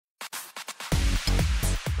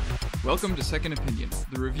Welcome to Second Opinion,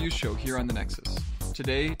 the review show here on the Nexus.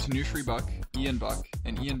 Today, Tanushri Buck, Ian Buck,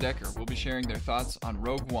 and Ian Decker will be sharing their thoughts on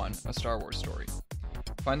Rogue One, a Star Wars story.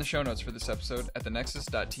 Find the show notes for this episode at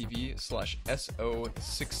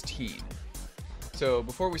thenexus.tv/SO16. So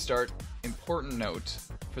before we start, important note,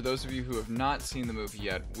 for those of you who have not seen the movie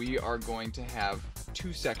yet, we are going to have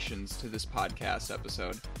two sections to this podcast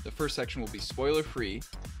episode. The first section will be spoiler-free.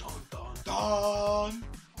 Dun, dun, dun.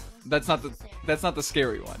 That's not the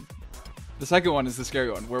scary one. The second one is the scary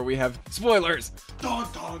one, where we have spoilers. Dun,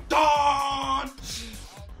 dun, dun.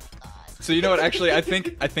 So you know what? Actually, I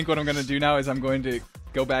think what I'm going to do now is I'm going to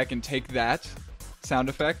go back and take that sound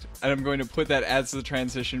effect, and I'm going to put that as the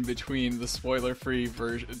transition between the spoiler-free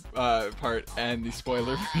version part and the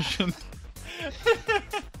spoiler version.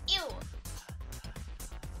 Ew.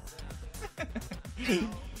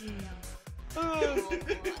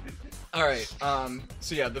 All right.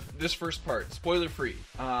 So yeah, this first part, spoiler-free.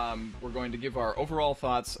 We're going to give our overall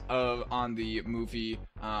thoughts on the movie.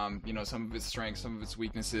 Some of its strengths, some of its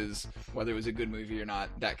weaknesses, whether it was a good movie or not,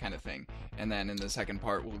 that kind of thing. And then in the second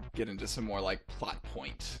part, we'll get into some more like plot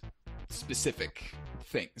point specific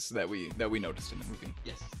things that we noticed in the movie.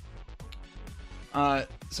 Yes.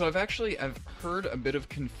 So I've heard a bit of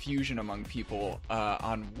confusion among people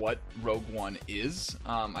on what Rogue One is.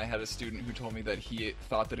 I had a student who told me that he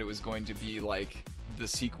thought that it was going to be like the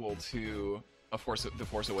sequel to The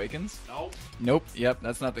Force Awakens. No. Nope. Yep,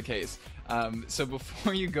 that's not the case. So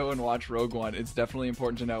before you go and watch Rogue One, it's definitely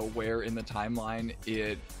important to know where in the timeline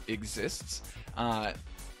it exists.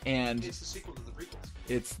 And It's the sequel to the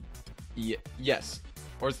prequels. Yes,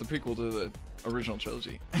 or it's the prequel to the original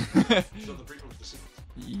trilogy. So the prequel to the sequel.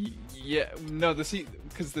 Yeah, no, the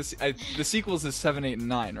sequels is 7, 8, and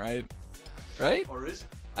 9, right? Right? Or is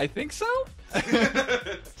I think so.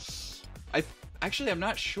 I'm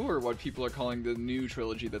not sure what people are calling the new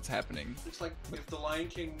trilogy that's happening. It's like if the Lion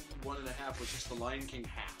King 1.5 was just the Lion King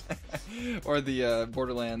half. Or the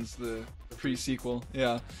Borderlands, the pre-sequel.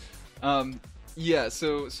 Yeah.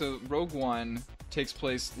 So Rogue One takes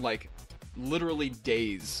place like literally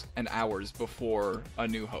days and hours before A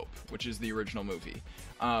New Hope, which is the original movie.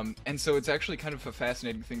 And so it's actually kind of a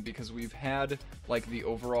fascinating thing because we've had like the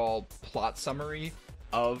overall plot summary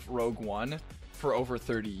of Rogue One for over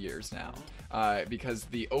 30 years now. Because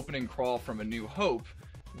the opening crawl from A New Hope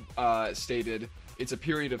stated, "It's a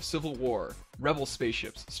period of civil war. Rebel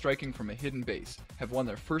spaceships, striking from a hidden base, have won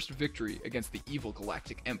their first victory against the evil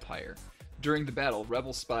Galactic Empire. During the battle,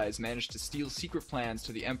 Rebel spies managed to steal secret plans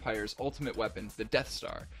to the Empire's ultimate weapon, the Death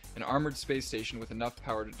Star, an armored space station with enough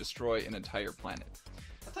power to destroy an entire planet."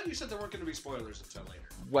 I thought you said there weren't going to be spoilers until later.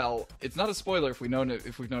 Well, it's not a spoiler if we've known it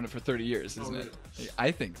for 30 years, isn't really? it? I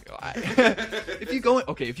think. If you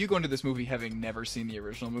go into this movie having never seen the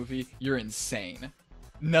original movie, you're insane.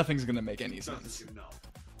 Nothing's gonna make any sense. No.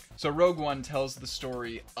 So Rogue One tells the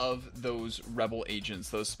story of those rebel agents,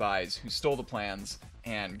 those spies who stole the plans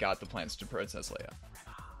and got the plans to Princess Leia.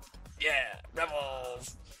 Yeah,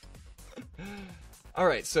 rebels. All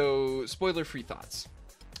right, so spoiler-free thoughts.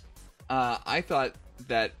 I thought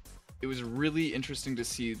that it was really interesting to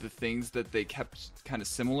see the things that they kept kind of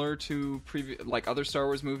similar to like other Star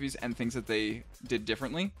Wars movies and things that they did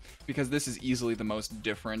differently, because this is easily the most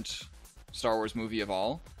different Star Wars movie of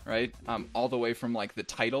all, right? All the way from like the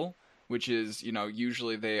title, which is,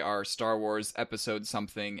 usually they are Star Wars episode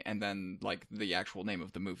something and then like the actual name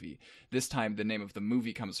of the movie. This time the name of the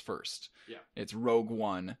movie comes first. Yeah. It's Rogue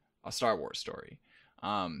One, a Star Wars story.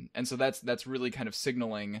 And so that's really kind of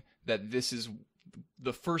signaling that this is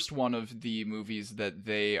the first one of the movies that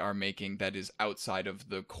they are making that is outside of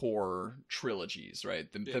the core trilogies,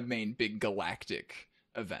 right? The main big galactic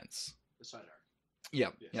events. The side arc.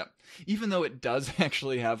 Yep, Yes. yep. Even though it does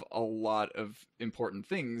actually have a lot of important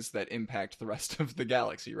things that impact the rest of the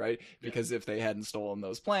galaxy, right? Because if they hadn't stolen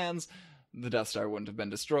those plans, the Death Star wouldn't have been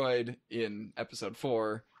destroyed in Episode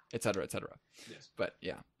 4, etc., etc. Yes. But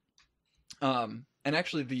yeah. And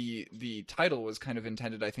actually the title was kind of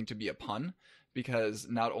intended, I think, to be a pun, because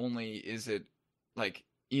not only is it like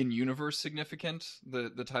in-universe significant,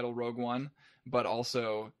 the title Rogue One, but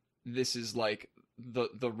also this is like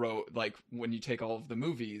the road, like when you take all of the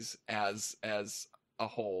movies as a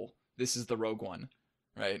whole, this is the Rogue One,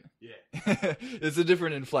 right? Yeah. It's a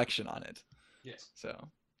different inflection on it. Yes. So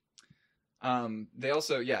they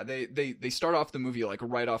also they start off the movie like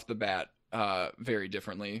right off the bat very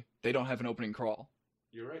differently. They don't have an opening crawl.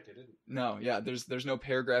 You're right, they didn't. No, yeah, there's no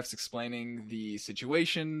paragraphs explaining the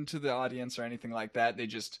situation to the audience or anything like that. They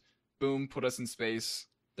just boom, put us in space.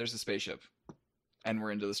 There's a spaceship, and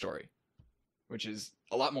we're into the story, which is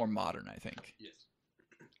a lot more modern, I think. Yes.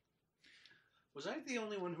 Was I the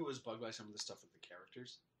only one who was bugged by some of the stuff with the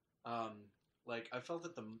characters? Like, I felt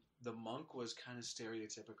that the monk was kind of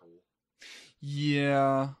stereotypical.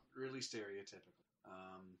 Yeah. Really stereotypical.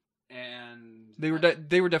 And They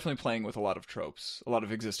were definitely playing with a lot of tropes, a lot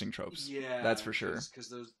of existing tropes. Yeah, that's for sure. Because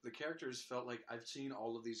the characters felt like I've seen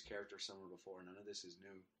all of these characters somewhere before. None of this is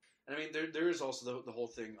new. And I mean, there is also the whole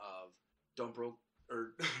thing of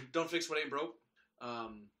don't fix what ain't broke.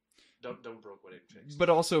 Don't broke what ain't fixed. But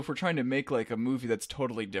also, if we're trying to make like a movie that's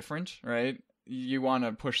totally different, right? You want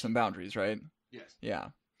to push some boundaries, right? Yes. Yeah.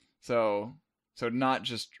 So not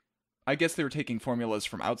just. I guess they were taking formulas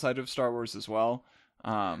from outside of Star Wars as well,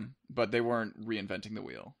 but they weren't reinventing the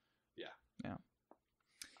wheel. Yeah. Yeah.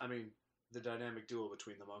 I mean, the dynamic duo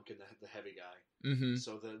between the monk and the heavy guy. Mm-hmm.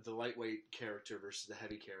 So the lightweight character versus the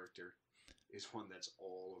heavy character is one that's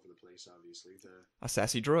all over the place. Obviously, a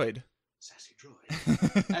sassy droid. Sassy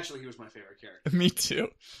droid. Actually, he was my favorite character. Me too.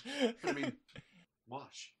 I mean,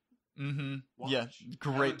 Wash. Mm-hmm. Wash. Yeah,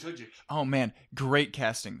 great. Alan Tudyk. Oh man, great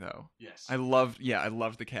casting though. Yes. I loved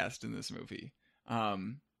the cast in this movie.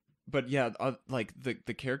 But yeah, like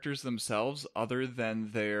the characters themselves, other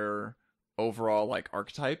than their overall like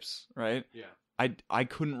archetypes, right? Yeah. I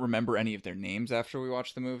couldn't remember any of their names after we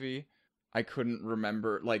watched the movie. I couldn't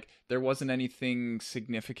remember, like, there wasn't anything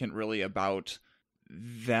significant really about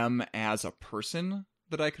them as a person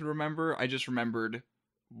that I could remember. I just remembered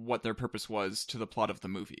what their purpose was to the plot of the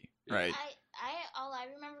movie, right? All I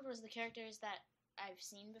remembered was the characters that I've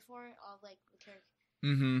seen before, all like the characters.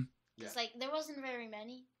 Mm-hmm. It's like there wasn't very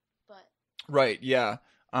many, but right, yeah.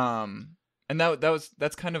 And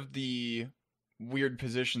that's kind of the weird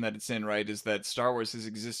position that it's in, right? Is that Star Wars has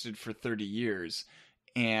existed for 30 years,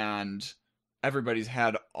 and everybody's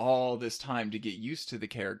had all this time to get used to the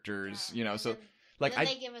characters, you know. So like,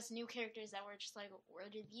 they give us new characters that were just like, where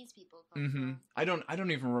did these people come mm-hmm. from? I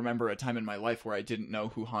don't even remember a time in my life where I didn't know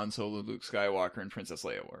who Han Solo, Luke Skywalker, and Princess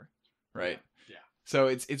Leia were, right? Yeah. So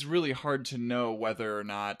it's really hard to know whether or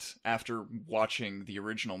not, after watching the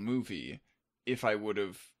original movie, if I would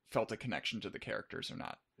have felt a connection to the characters or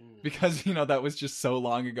not, because you know that was just so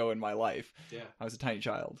long ago in my life. Yeah, I was a tiny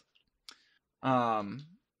child.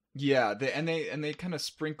 Yeah, they kind of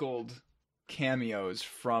sprinkled cameos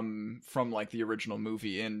from like the original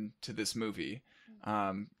movie into this movie,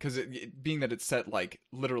 because being that it's set like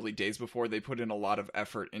literally days before, they put in a lot of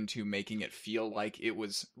effort into making it feel like it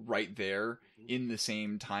was right there in the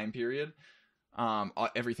same time period.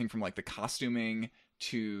 Everything from like the costuming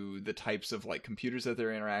to the types of like computers that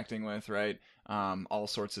they're interacting with, right? All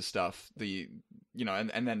sorts of stuff.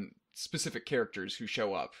 And then specific characters who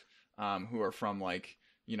show up, who are from like,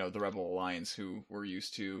 you know, the Rebel Alliance, who we're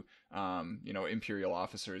used to, you know, Imperial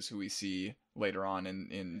officers who we see later on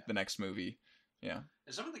in the next movie. Yeah.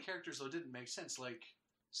 And some of the characters, though, didn't make sense, like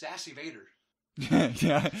Sassy Vader.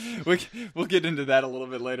 Yeah, we'll get into that a little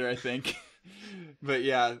bit later, I think. But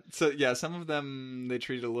yeah, so yeah, some of them they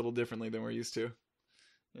treated a little differently than we're used to.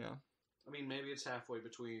 Yeah. I mean, maybe it's halfway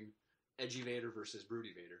between Edgy Vader versus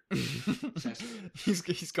Broody Vader. Sassy Vader.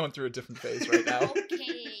 He's going through a different phase right now.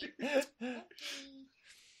 Okay.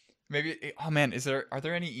 Maybe. Oh man, are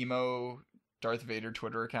there any emo Darth Vader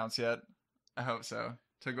Twitter accounts yet? I hope so.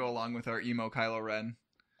 To go along with our emo Kylo Ren.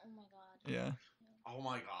 Oh my god. Yeah. Oh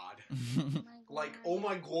my god. Oh my god. Like, oh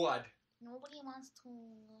my god. Nobody wants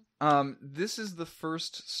to. This is the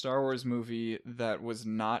first Star Wars movie that was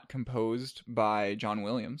not composed by John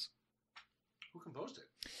Williams. Who composed it?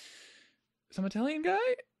 Some Italian guy,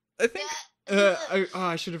 I think.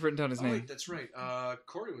 I should have written down his name. Wait, that's right.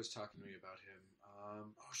 Corey was talking to me about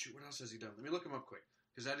him. Oh shoot, what else has he done? Let me look him up quick,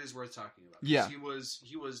 because that is worth talking about. Yeah. He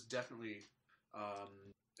was definitely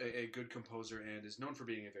a good composer and is known for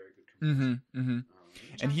being a very good composer. Mm-hmm. Mm-hmm.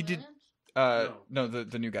 And he did. No,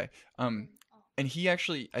 the new guy. And he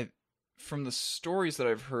actually, from the stories that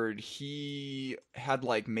I've heard, he had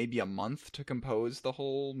like maybe a month to compose the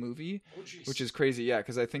whole movie, which is crazy. Yeah,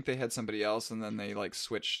 because I think they had somebody else, and then they like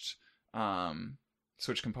switched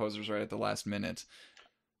composers right at the last minute.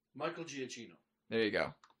 Michael Giacchino. There you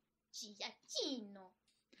go. Giacchino.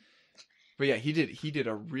 But yeah, he did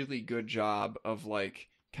a really good job of like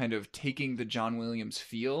kind of taking the John Williams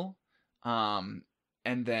feel, and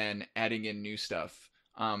then adding in new stuff.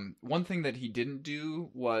 One thing that he didn't do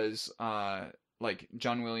was like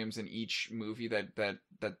John Williams in each movie that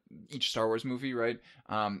each Star Wars movie, right?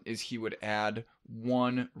 Is he would add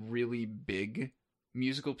one really big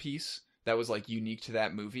musical piece that was like unique to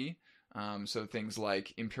that movie. So things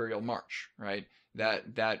like Imperial March, right?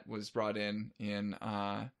 That was brought in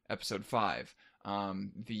episode 5.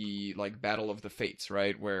 The like Battle of the Fates,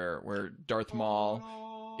 right? Where Darth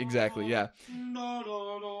Maul. Exactly, yeah.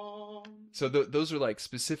 So those are like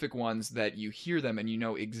specific ones that you hear them and you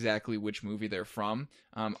know exactly which movie they're from.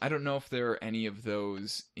 I don't know if there are any of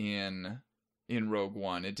those in Rogue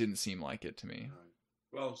One. It didn't seem like it to me. All right.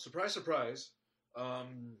 Well, surprise, surprise.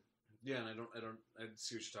 Yeah, and I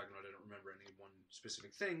see what you're talking about. I don't remember any one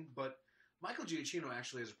specific thing, but Michael Giacchino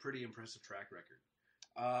actually has a pretty impressive track record.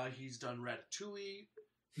 He's done Ratatouille.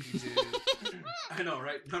 He did. I know,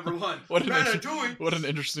 right? Number one. Ratatouille. What an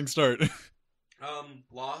interesting start.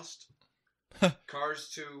 Lost. Cars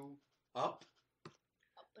 2. Up.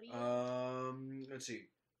 Let's see.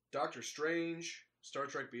 Doctor Strange. Star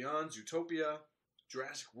Trek Beyond. Zootopia.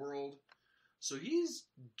 Jurassic World. So he's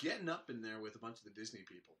getting up in there with a bunch of the Disney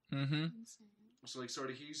people. Mm-hmm. So like,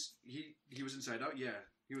 sort of, he was Inside Out. Yeah,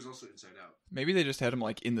 he was also Inside Out. Maybe they just had him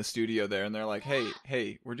like in the studio there, and they're like,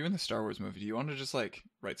 "Hey, we're doing the Star Wars movie. Do you want to just like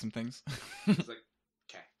write some things?" He's like,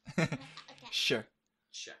 "Okay, sure."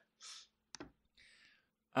 sure."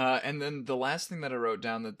 And then the last thing that I wrote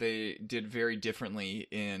down that they did very differently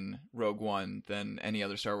in Rogue One than any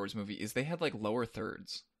other Star Wars movie is they had like lower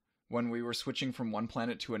thirds. When we were switching from one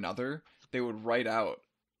planet to another, they would write out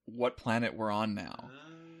what planet we're on now.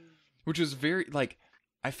 Which was very, like,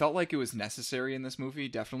 I felt like it was necessary in this movie,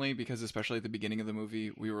 definitely, because especially at the beginning of the movie,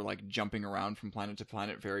 we were, like, jumping around from planet to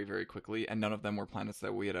planet very, very quickly, and none of them were planets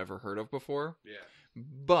that we had ever heard of before. Yeah.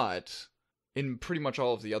 But in pretty much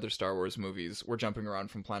all of the other Star Wars movies, we're jumping around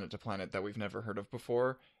from planet to planet that we've never heard of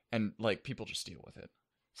before, and, like, people just deal with it.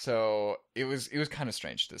 So it was kind of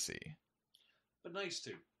strange to see. But nice,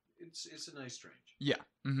 too. It's a nice strange. Yeah.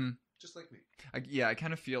 Mm-hmm. Just like me. I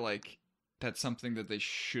kind of feel like that's something that they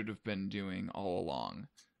should have been doing all along.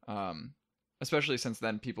 Especially since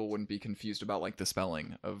then people wouldn't be confused about like the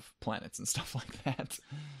spelling of planets and stuff like that.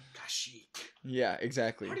 Kashyyyk. Yeah,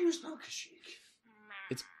 exactly. How do you spell Kashyyyk?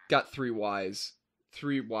 It's got 3 Y's.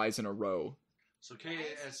 3 Y's in a row. So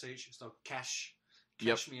K-A-S-H, so Kash.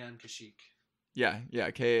 Yep. Kash me on Kashyyyk. Yeah,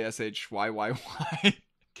 K-A-S-H-Y-Y-Y-K.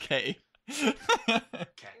 Okay.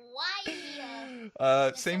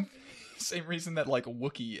 Why? Same reason that like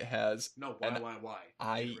Wookiee has No, an Y.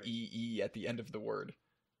 I-E-E at the end of the word.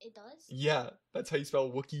 It does? Yeah, that's how you spell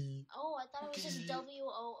Wookiee. Oh, I thought it was just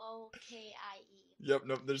W-O-O-K-I-E. Yep,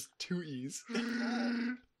 nope, there's 2 E's.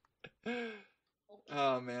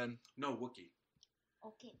 Oh, man. No, Wookiee.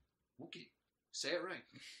 Okay. Wookiee. Say it right.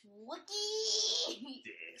 Wookiee!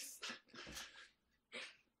 Yes.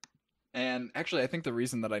 And actually, I think the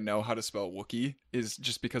reason that I know how to spell Wookiee is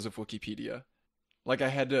just because of Wikipedia. Like I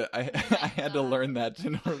had to learn that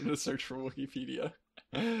in order to search for Wikipedia.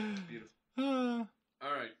 Beautiful. All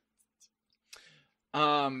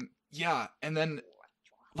right. Yeah, and then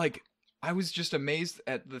like I was just amazed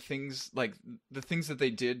at the things that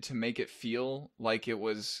they did to make it feel like it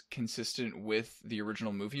was consistent with the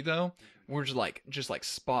original movie though. Were just like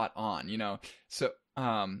spot on, you know. So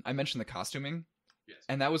I mentioned the costuming. Yes.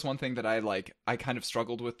 And that was one thing that I kind of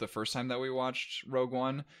struggled with the first time that we watched Rogue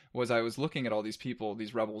One, was I was looking at all these people,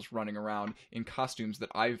 these rebels running around in costumes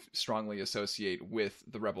that I strongly associate with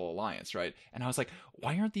the Rebel Alliance, right? And I was like,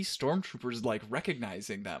 why aren't these stormtroopers like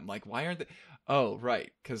recognizing them? Like, why aren't they? Oh, right,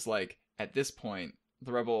 because like at this point,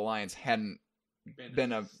 the Rebel Alliance hadn't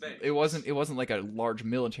been it wasn't like a large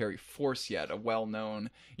military force yet, a well-known,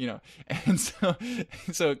 you know, and so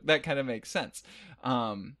that kind of makes sense.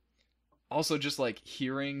 Also, just like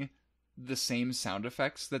hearing the same sound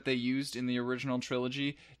effects that they used in the original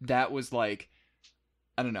trilogy, that was like,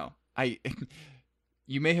 I don't know.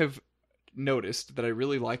 You may have noticed that I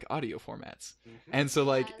really like audio formats, and so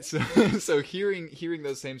like so hearing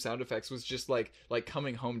those same sound effects was just like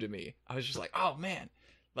coming home to me. I was just like, oh man,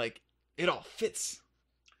 like it all fits.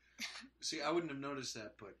 See, I wouldn't have noticed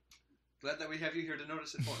that, but glad that we have you here to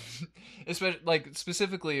notice it for us. Especially, like,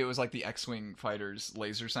 specifically, it was like the X-Wing fighters'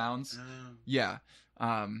 laser sounds. Yeah.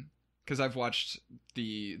 Because I've watched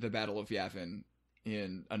the Battle of Yavin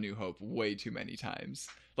in A New Hope way too many times.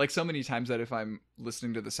 Like, so many times that if I'm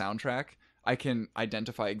listening to the soundtrack, I can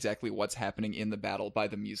identify exactly what's happening in the battle by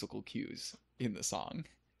the musical cues in the song.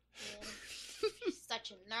 Yeah.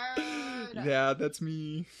 Such a nerd. Yeah, that's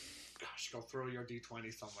me. Gosh, go throw your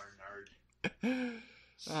D20 somewhere, nerd.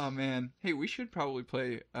 Oh man, hey, we should probably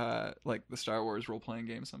play like the Star Wars role-playing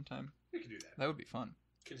game sometime. We can do that. That would be fun.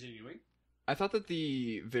 Continuing. I thought that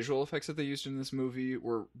the visual effects that they used in this movie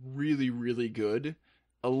were really, really good.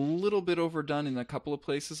 A little bit overdone in a couple of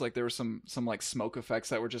places. Like there were some like smoke effects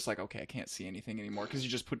that were just like, okay, I can't see anything anymore because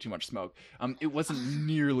you just put too much smoke. It wasn't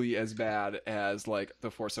nearly as bad as like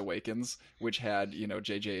The Force Awakens, which had, you know,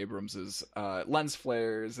 J.J. Abrams's lens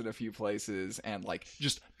flares in a few places and like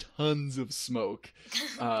just tons of smoke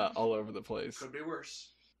all over the place. Could be worse.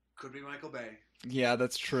 Could be Michael Bay. Yeah,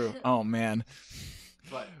 that's true. Oh man.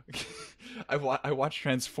 But I watched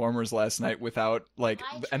Transformers last night without like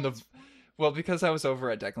Why and the Transform- well, because I was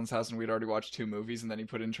over at Declan's house and we'd already watched 2 movies, and then he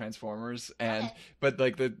put in Transformers, and Okay. but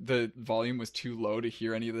like the volume was too low to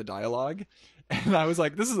hear any of the dialogue, and I was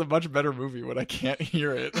like, this is a much better movie when I can't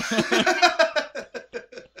hear it,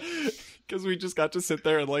 because we just got to sit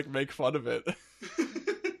there and like make fun of it. Beautiful.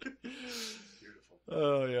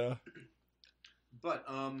 Oh yeah. But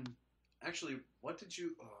actually, what did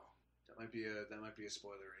you? Oh, that might be a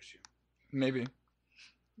spoiler issue. Maybe.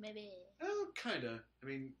 Maybe. Oh, kinda. I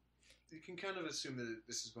mean, you can kind of assume that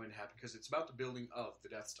this is going to happen because it's about the building of the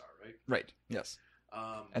Death Star, right? Right. Yes.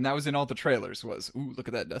 Um, And that was in all the trailers. Was ooh, look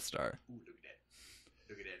at that Death Star. Ooh, look at that!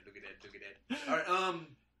 Look at that! Look at that! Look at that! All right.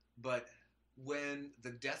 But when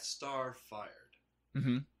the Death Star fired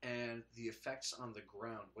Mm-hmm. and the effects on the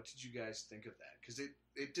ground, what did you guys think of that? Because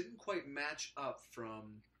it didn't quite match up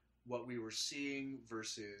from what we were seeing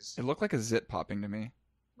versus It looked like a zit popping to me.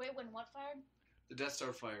 Wait, when what fired? the Death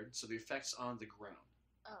Star fired. So the effects on the ground.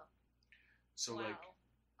 Oh. So wow. like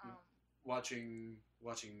Um, watching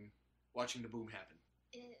the boom happen.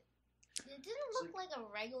 it didn't look like a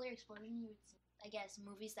regular explosion. You would, I guess,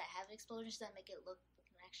 movies that have explosions that make it look like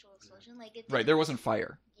an actual explosion. Like it. Right. didn't- There wasn't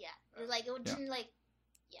fire. Yeah. It, like it Yeah. didn't like.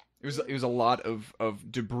 It was a lot of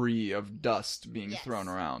debris, of dust being Yes. thrown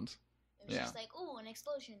around. It was Yeah. just like, ooh, an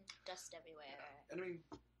explosion, dust everywhere. And I mean,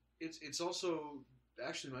 it's also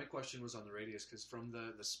actually my question was on the radius because from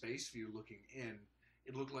the space view looking in,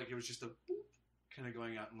 it looked like it was just a boop kind of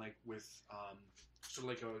going out and like with sort of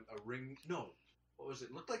like a ring. No, what was it?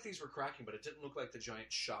 It looked like things were cracking, but it didn't look like the giant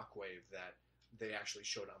shockwave that they actually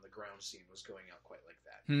showed on the ground scene was going out quite like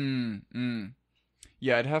that.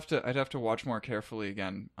 Yeah, I'd have to watch more carefully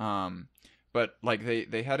again. But like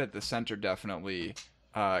they had at the center definitely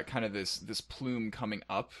kind of this plume coming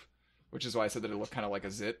up, which is why I said that it looked kind of like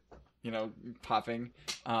a zit, popping.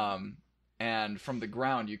 And from the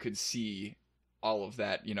ground you could see all of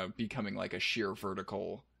that, becoming like a sheer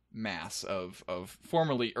vertical mass of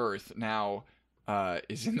formerly Earth, now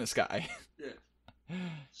is in the sky. Yeah,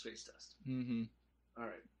 space dust. Mm-hmm. All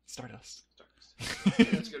right, Stardust. yeah,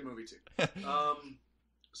 that's a good movie too.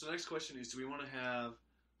 So next question is: do we want to have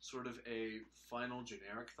sort of a final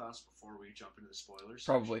generic thoughts before we jump into the spoilers?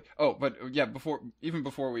 Probably. Oh, but yeah, before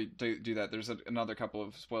we do that, there's another couple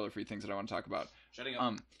of spoiler-free things that I want to talk about. Shutting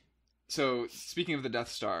up. So speaking of the Death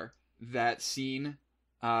Star, that scene,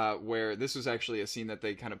 where this was actually a scene that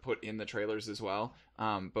they kind of put in the trailers as well,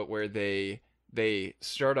 but where they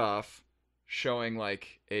start off showing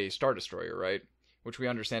like a Star Destroyer, right, which we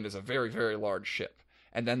understand is a very, very large ship.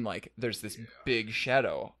 And then, like, there's this big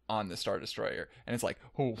shadow on the Star Destroyer. And it's like,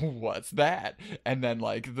 oh, what's that? And then,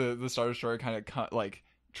 like, the Star Destroyer kind of, like,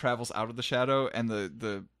 travels out of the shadow. And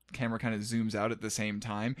the camera kind of zooms out at the same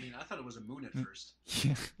time. I mean, I thought it was a moon at first.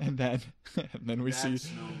 Yeah, and then we see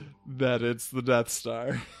That's no moon. that it's the Death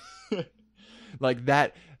Star. Like,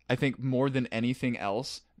 that, I think, more than anything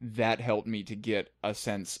else, that helped me to get a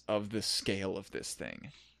sense of the scale of this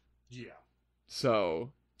thing. Yeah.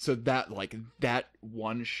 So that, like, that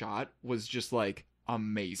one shot was just, like,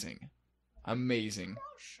 amazing. Amazing.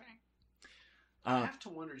 I have to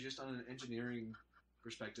wonder, just on an engineering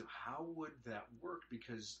perspective, how would that work?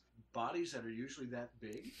 Because bodies that are usually that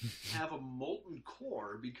big have a molten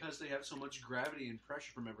core because they have so much gravity and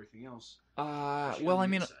pressure from everything else. Well, I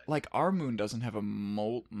mean, like, our moon doesn't have a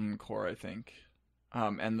molten core, I think.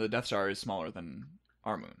 And the Death Star is smaller than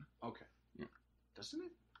our moon. Okay. Doesn't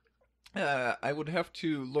it? I would have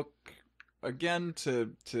to look again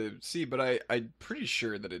to see, but I'm pretty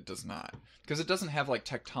sure that it does not. Because it doesn't have, like,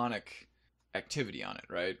 tectonic activity on it,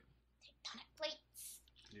 right? Tectonic plates.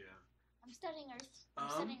 Yeah. I'm studying Earth. I'm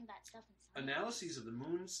studying that stuff in science. Analyses of the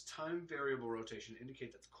moon's time variable rotation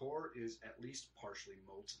indicate that the core is at least partially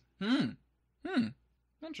molten.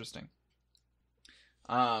 Interesting.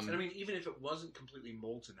 And I mean, even if it wasn't completely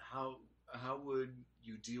molten, how would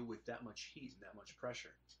you deal with that much heat and that much pressure?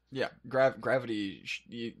 Yeah, gravity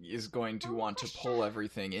is going to want to pull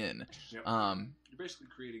everything in. Yep. You're basically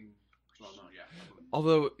creating. Well, no, yeah.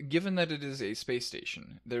 Although, given that it is a space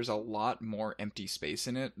station, there's a lot more empty space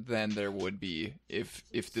in it than there would be if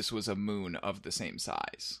this was a moon of the same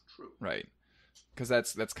size. True. Right. Because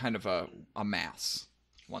that's kind of a mass,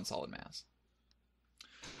 one solid mass.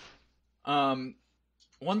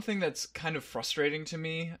 One thing that's kind of frustrating to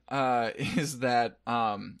me is that,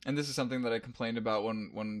 and this is something that I complained about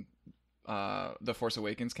when The Force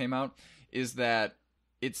Awakens came out, is that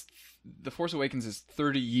The Force Awakens is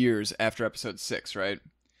 30 years after Episode 6, right?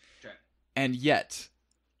 Okay. And yet,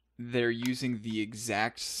 they're using the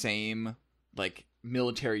exact same, like,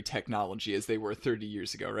 military technology as they were 30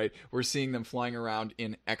 years ago, right? We're seeing them flying around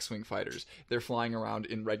in X-Wing fighters. They're flying around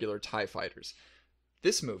in regular TIE fighters.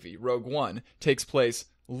 This movie, Rogue One, takes place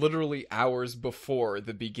literally hours before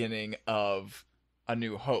the beginning of A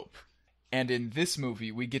New Hope. And in this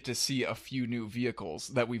movie, we get to see a few new vehicles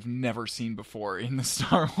that we've never seen before in the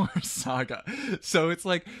Star Wars saga. So it's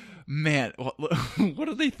like, man, what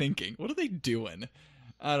are they thinking? What are they doing?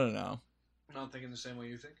 I don't know. Not thinking the same way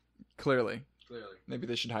you think? Clearly. Clearly. Maybe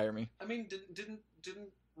they should hire me. I mean, didn't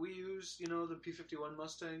we use, the P-51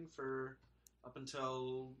 Mustang for up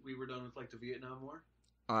until we were done with, like, the Vietnam War?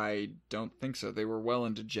 I don't think so. They were well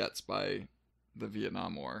into jets by the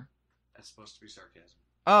Vietnam War. That's supposed to be sarcasm.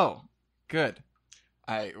 Oh, good.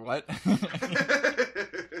 What?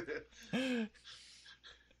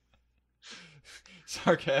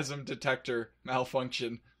 Sarcasm detector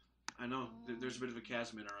malfunction. I know. There's a bit of a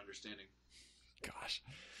chasm in our understanding. Gosh.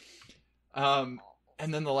 And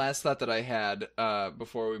then the last thought that I had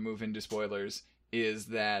before we move into spoilers is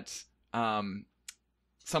that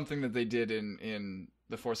something that they did in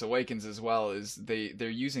The Force Awakens as well is they're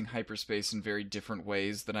using hyperspace in very different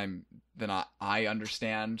ways than I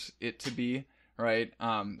understand it to be, right?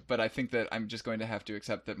 But I think that I'm just going to have to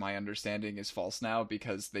accept that my understanding is false now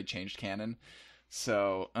because they changed canon.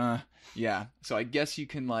 So, yeah. So I guess you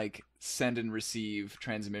can, like, send and receive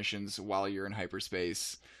transmissions while you're in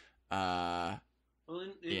hyperspace. Well,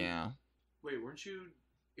 yeah. Wait, weren't you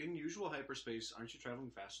in usual hyperspace? Aren't you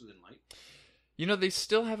traveling faster than light? They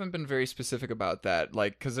still haven't been very specific about that,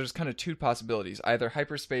 like, because there's kind of two possibilities. Either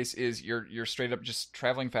hyperspace is you're straight up just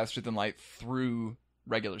traveling faster than light through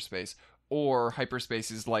regular space, or hyperspace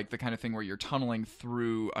is like the kind of thing where you're tunneling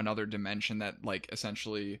through another dimension that, like,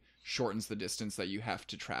 essentially shortens the distance that you have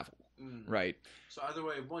to travel, right? So either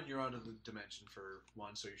way, one, you're out of the dimension for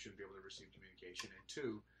one, so you shouldn't be able to receive communication, and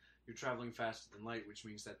two, you're traveling faster than light, which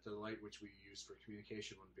means that the light which we use for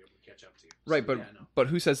communication wouldn't be able to catch up to you. Right, so, but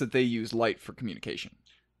who says that they use light for communication?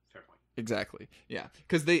 Fair point. Exactly. Yeah,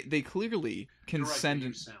 because they clearly can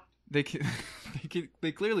send sound. They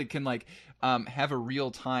clearly can, like, have a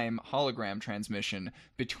real time hologram transmission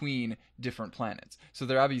between different planets. So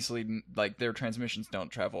they're obviously, like, their transmissions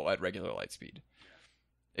don't travel at regular light speed.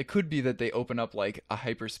 It could be that they open up, like, a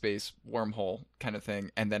hyperspace wormhole kind of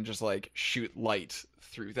thing and then just, like, shoot light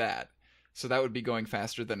through that. So that would be going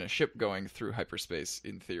faster than a ship going through hyperspace,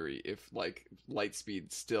 in theory, if, like, light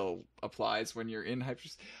speed still applies when you're in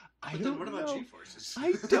hyperspace. What about G-forces?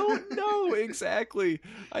 I don't know exactly.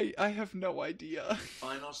 I have no idea.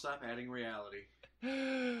 Fine, I'll stop adding reality.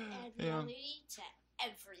 Add reality to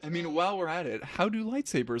everything. I mean, while we're at it, how do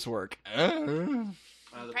lightsabers work? Press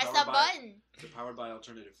the button. They're powered by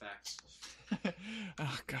alternative facts.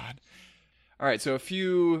 Oh, God. All right, so a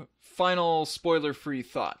few final spoiler-free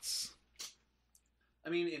thoughts.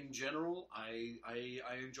 I mean, in general, I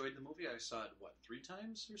enjoyed the movie. I saw it, 3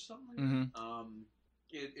 times or something like that? Mm-hmm.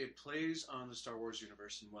 It plays on the Star Wars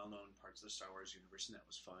universe and well-known parts of the Star Wars universe, and that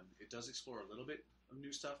was fun. It does explore a little bit of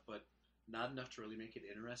new stuff, but not enough to really make it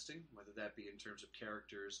interesting, whether that be in terms of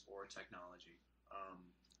characters or technology.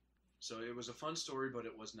 So it was a fun story, but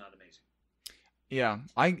it was not amazing. Yeah,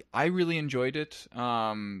 I really enjoyed it.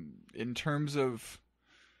 In terms of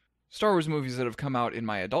Star Wars movies that have come out in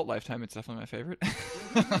my adult lifetime, it's definitely my favorite.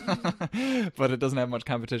 But it doesn't have much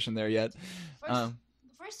competition there yet. The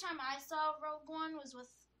first time I saw Rogue One was with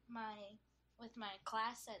my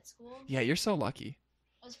class at school. Yeah, you're so lucky.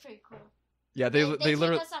 It was pretty cool. Yeah, they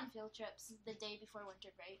literally take us on field trips the day before winter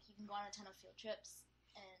break. You can go on a ton of field trips,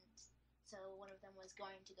 and so one of them was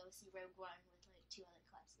going to go see Rogue One with, like, 2 other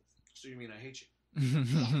classes. So you mean I hate you?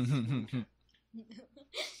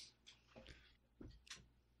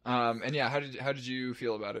 And yeah, how did you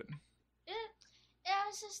feel about it? I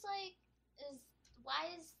was just like,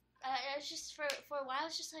 I was just for a while. I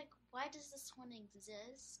was just like, why does this one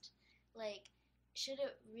exist? Like, should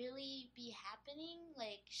it really be happening?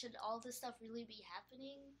 Like, should all this stuff really be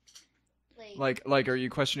happening? Like, are you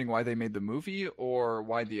questioning why they made the movie or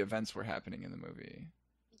why the events were happening in the movie?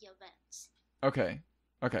 The events. Okay.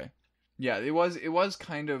 Yeah, it was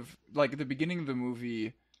kind of like at the beginning of the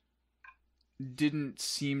movie didn't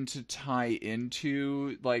seem to tie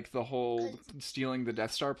into, like, the whole stealing the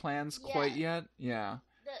Death Star plans quite yet. Yeah.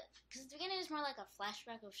 Because the beginning is more like a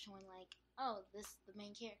flashback of showing, like, oh, the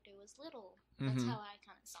main character was little. That's how I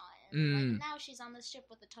kind of saw it. And like, now she's on this ship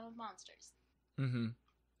with a ton of monsters. Mm-hmm.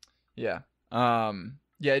 Yeah.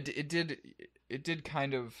 Yeah. It did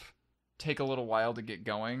kind of take a little while to get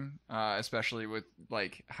going, especially with,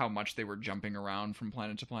 like, how much they were jumping around from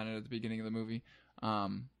planet to planet at the beginning of the movie.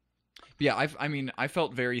 But yeah, I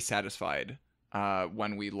felt very satisfied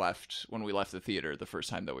when we left the theater the first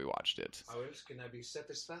time that we watched it. How else can I be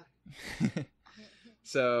satisfied?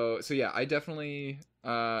 So yeah, I definitely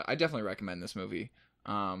recommend this movie,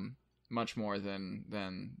 much more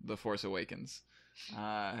than The Force Awakens,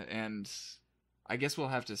 and I guess we'll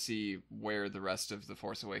have to see where the rest of the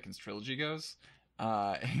Force Awakens trilogy goes.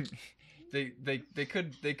 They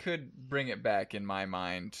could bring it back in my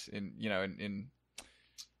mind,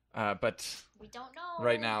 but we don't know.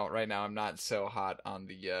 Right now I'm not so hot on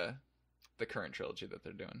the current trilogy that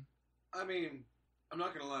they're doing. I mean, I'm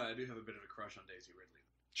not gonna lie, I do have a bit of a crush on Daisy Ridley.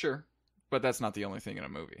 Sure, but that's not the only thing in a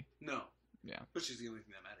movie. No. Yeah. But she's the only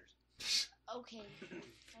thing that matters. Okay.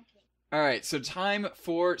 All right, so time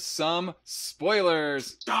for some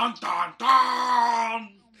spoilers. Dun dun dun! Oh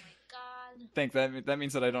my god. Thank that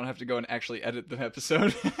means that I don't have to go and actually edit the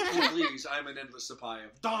episode. Please, I'm an endless supply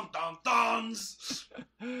of dun dun duns.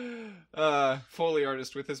 Foley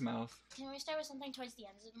artist with his mouth. Can we start with something towards the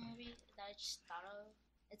end of the movie that I just thought of?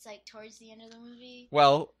 It's like towards the end of the movie.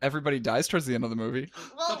 Well, everybody dies towards the end of the movie.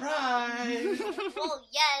 Well, surprise! Well,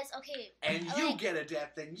 yes, okay. And you get a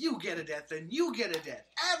death, and you get a death, and you get a death.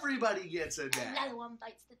 Everybody gets a death. Another one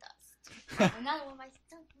bites the dust. Another one bites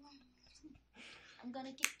the dust. I'm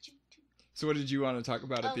gonna get you too. So what did you want to talk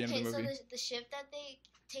about at the end of the movie? Okay, so the ship that they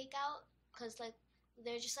take out, because like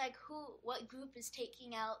they're just like, what group is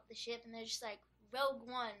taking out the ship, and they're just like, Rogue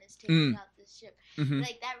One is taking out this ship. Mm-hmm.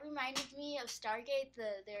 Like that reminded me of Stargate,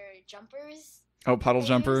 their jumpers. Oh, puddle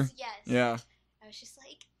jumper. Yes. Yeah. I was just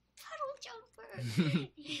like, puddle jumper.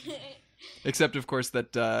 Except, of course,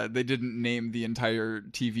 that they didn't name the entire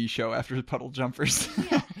TV show after puddle jumpers.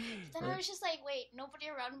 Yeah. Then I was just like, wait, nobody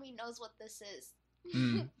around me knows what this is.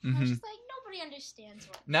 Mm-hmm. I was just like, nobody understands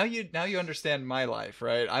what. Now you understand my life,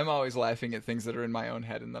 right? I'm always laughing at things that are in my own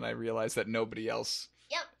head, and then I realize that nobody else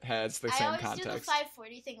has the same context. I always do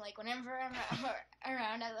the 5:40 thing. Like whenever I'm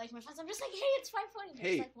around, I like my friends. I'm just like, hey, it's 5:40.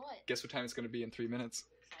 Hey, like, what? Guess what time it's going to be in 3 minutes?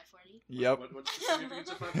 5:40. Yep. What's the significance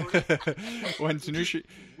of 5:40? When Tanushri.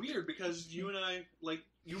 Weird, because you and I, like,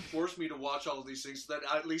 you forced me to watch all of these things so that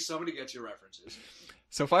at least somebody gets your references.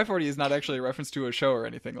 So 5:40 is not actually a reference to a show or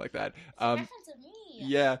anything like that. It's a reference to me.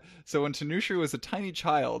 Yeah. So when Tanushri was a tiny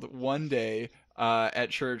child, one day at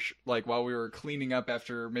church, like while we were cleaning up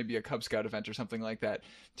after maybe a Cub Scout event or something like that,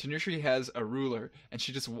 Tanushri has a ruler and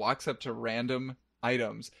she just walks up to random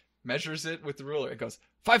items, measures it with the ruler, and goes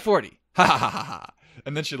 540, ha ha ha ha ha,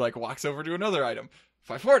 and then she like walks over to another item,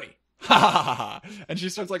 540. Ha ha ha ha! And she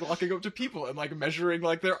starts like walking up to people and like measuring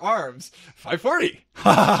like their arms. 540.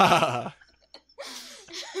 Ha ha ha ha!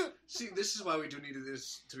 See, this is why we do need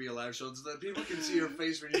this to be a live show, so that people can see your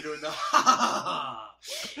face when you're doing the ha ha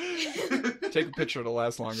ha. Take a picture; it'll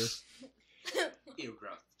last longer. Ew,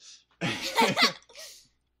 gross.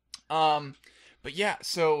 But yeah,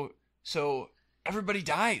 so everybody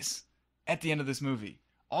dies at the end of this movie.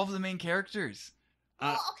 All of the main characters.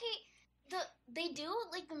 Well, okay, they do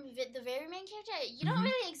like the very main character. You don't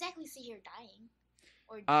really exactly see her dying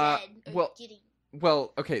or dead or getting.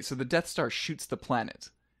 Well, okay, so the Death Star shoots the planet.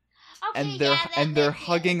 Okay, and they're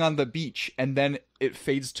hugging on the beach, and then it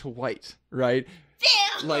fades to white, right?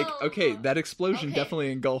 Damn! Like, okay, that explosion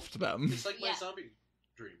definitely engulfed them. It's like my zombie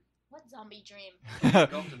dream. What zombie dream?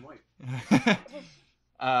 Engulfed in white.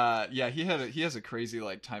 Yeah, he has a crazy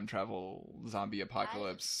like time travel zombie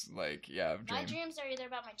apocalypse dream. My dreams are either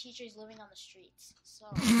about my teachers living on the streets. So.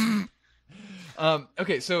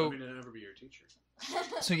 Okay, so. I'm gonna never be your teacher.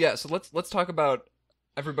 So yeah, so let's talk about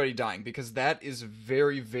everybody dying, because that is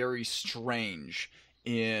very, very strange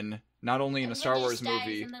in not only in a Star Wars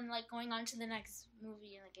movie, and then like going on to the next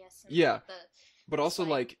movie, I guess. Yeah, but also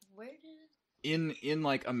like where did in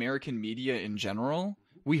like American media in general,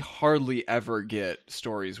 we hardly ever get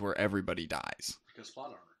stories where everybody dies. Because plot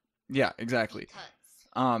armor. Yeah, exactly.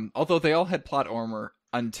 Although they all had plot armor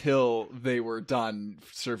until they were done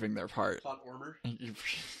serving their part. Plot armor.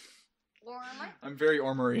 Ormer? I'm very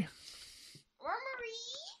ormery.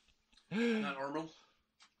 Ormery? Not Ormel.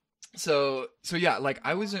 So yeah, like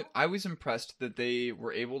I was impressed that they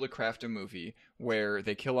were able to craft a movie where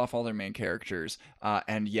they kill off all their main characters,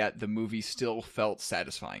 and yet the movie still felt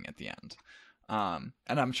satisfying at the end. And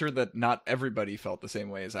I'm sure that not everybody felt the same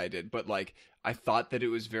way as I did, but like I thought that it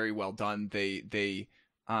was very well done. They the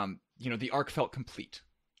arc felt complete.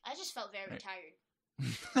 I just felt very tired.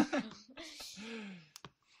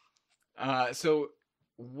 So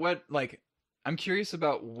what, like, I'm curious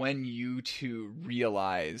about when you two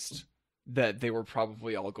realized that they were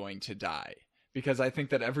probably all going to die, because I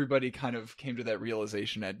think that everybody kind of came to that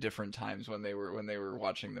realization at different times when they were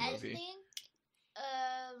watching the movie.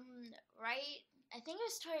 I think it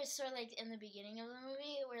was sort of like in the beginning of the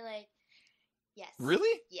movie where like Yes.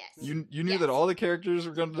 Really? Yes. You knew Yes. that all the characters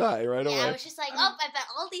were going to die right away. Yeah, I was just like, I bet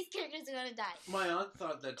all these characters are gonna die. My aunt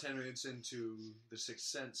thought that 10 minutes into The Sixth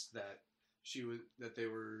Sense that that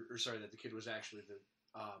the kid was actually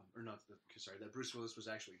that Bruce Willis was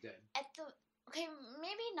actually dead. Okay,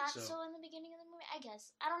 maybe not so in the beginning of the movie. I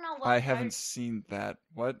guess I don't know what. I haven't seen that.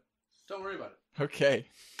 What? Don't worry about it. Okay.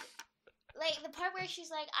 Like the part where she's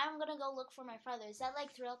like, "I'm gonna go look for my father." Is that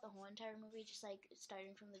like throughout the whole entire movie, just like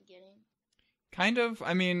starting from the beginning? Kind of.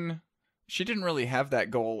 I mean, she didn't really have that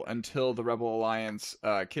goal until the Rebel Alliance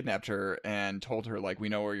kidnapped her and told her, like, we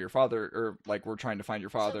know where your father, or, like, we're trying to find your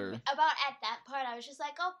father. So about at that part, I was just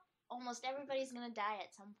like, oh, almost everybody's gonna die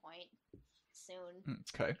at some point soon.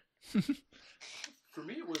 Okay. For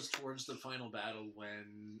me, it was towards the final battle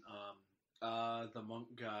when the monk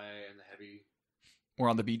guy and the heavy We're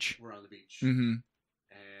on the beach. Mm-hmm.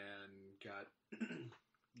 And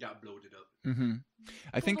got bloated up. Mm-hmm.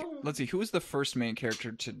 I think, let's see, who was the first main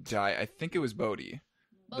character to die? I think it was Bodhi.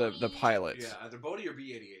 The pilot. Yeah, either Bodhi or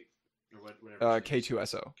B-88. Or whatever.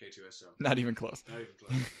 K2SO. K2SO. Not even close. Not even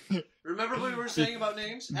close. Remember what we were saying about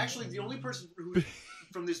names? Actually, the only person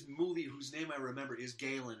from this movie whose name I remember is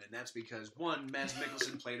Galen, and that's because, one, Mads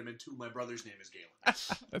Mikkelsen played him, and two, my brother's name is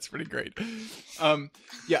Galen. That's pretty great.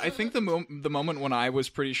 Yeah, I think the moment when I was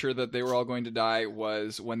pretty sure that they were all going to die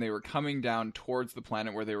was when they were coming down towards the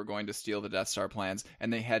planet where they were going to steal the Death Star plans,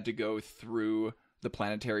 and they had to go through the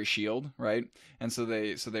planetary shield, right? And so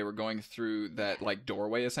they were going through that like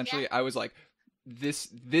doorway essentially. Yeah. I was like,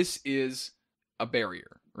 this is a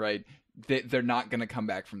barrier, right? They're not going to come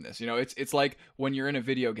back from this. You know, it's like when you're in a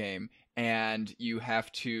video game and you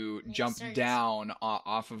have to jump down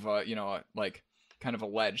off of a, you know, like kind of a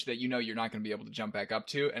ledge that you know you're not going to be able to jump back up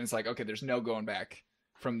to, and it's like, okay, there's no going back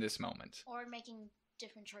from this moment. Or making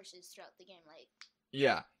different choices throughout the game, like.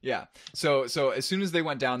 Yeah. So as soon as they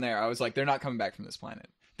went down there, I was like, they're not coming back from this planet.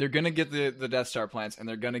 They're going to get the Death Star plans, and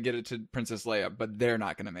they're going to get it to Princess Leia, but they're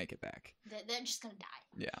not going to make it back. They're just going to die.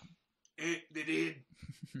 Yeah. They did.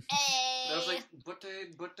 Hey. I was like, but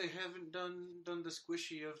they haven't done the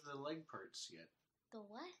squishy of the leg parts yet. The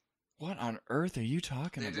what? What on earth are you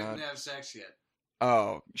talking about? They didn't have sex yet.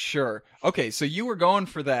 Oh, sure. Okay, so you were going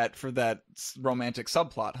for that romantic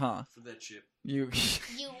subplot, huh? For that shit. You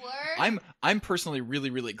were? I'm personally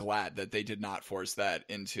really, really glad that they did not force that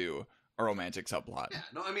into a romantic subplot. Yeah,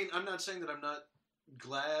 no, I mean, I'm not saying that I'm not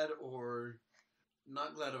glad or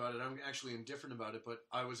not glad about it. I'm actually indifferent about it, but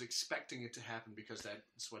I was expecting it to happen because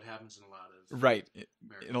that's what happens in a lot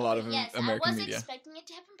of in a lot of yes, American media. I was expecting it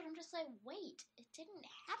to happen, but I'm just like, wait, it didn't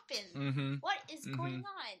happen. Mm-hmm. What is going on?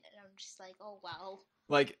 And I'm just like, oh wow.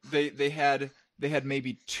 Like they had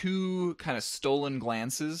maybe two kind of stolen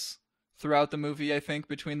glances throughout the movie, I think,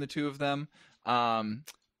 between the two of them, and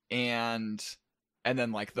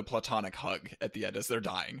then like the platonic hug at the end as they're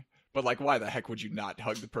dying. But like, why the heck would you not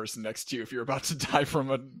hug the person next to you if you're about to die from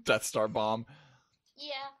a Death Star bomb?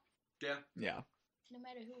 Yeah. No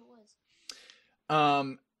matter who it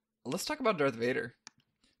was. Let's talk about Darth Vader,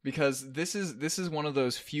 because this is one of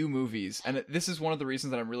those few movies, and this is one of the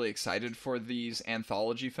reasons that I'm really excited for these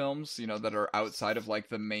anthology films, you know, that are outside of like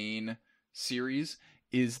the main series,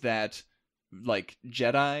 is that like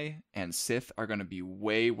Jedi and Sith are going to be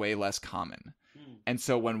way, way less common. And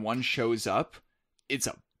so when one shows up, it's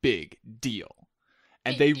a big deal.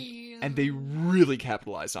 And they really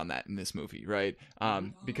capitalized on that in this movie, right?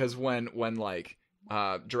 Because when like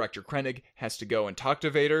director Krennic has to go and talk to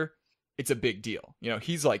Vader, it's a big deal. You know,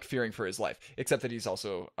 he's like fearing for his life, except that he's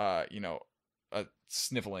also you know, a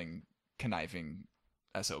sniveling, conniving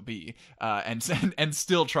SOB, and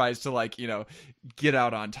still tries to like, you know, get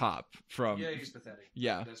out on top from. Yeah, he's pathetic.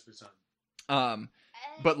 Yeah. That's bizarre.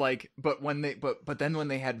 But then when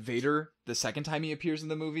they had Vader the second time he appears in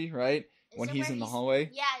the movie, right? When he's in the hallway.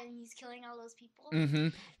 Yeah, and he's killing all those people. Mm-hmm.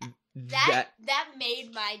 That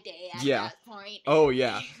made my day at that point. Oh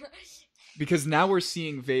yeah. Because now we're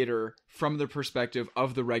seeing Vader from the perspective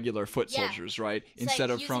of the regular foot soldiers, right? It's instead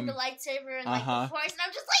like of from the lightsaber and like the Force, and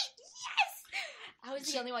I'm just like, yes! I was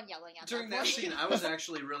the only one yelling at during that scene. I was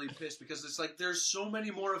actually really pissed because it's like there's so many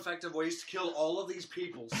more effective ways to kill all of these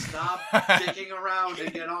people. Stop dicking around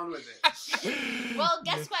and get on with it. Well,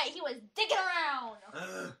 guess what? He was dicking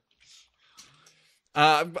around.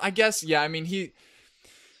 I guess, yeah. I mean, he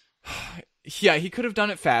could have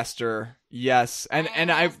done it faster. Yes,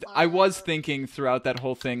 and I was thinking throughout that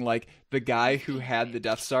whole thing, like the guy who had the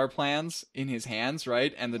Death Star plans in his hands,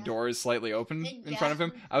 right, and the door is slightly open in front of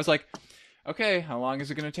him. I was like, okay, how long is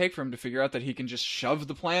it going to take for him to figure out that he can just shove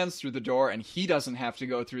the plans through the door and he doesn't have to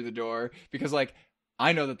go through the door? Because like,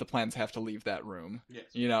 I know that the plans have to leave that room. Yes.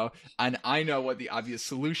 You know, and I know what the obvious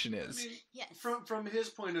solution is. I mean, Yes. from his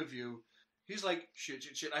point of view, he's like, shit,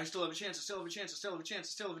 I still have a chance,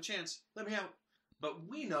 let me out. But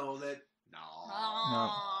we know that,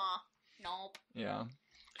 Nope. Yeah.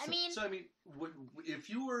 I mean, if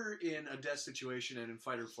you were in a death situation and in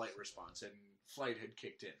fight or flight response and flight had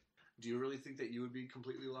kicked in, do you really think that you would be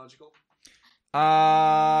completely logical?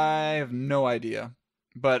 I have no idea.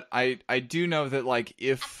 But I do know that, like,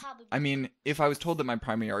 if I was told that my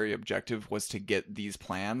primary objective was to get these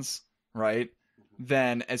plans, right?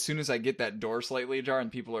 Then as soon as I get that door slightly ajar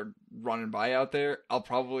and people are running by out there, I'll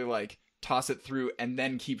probably, like, toss it through and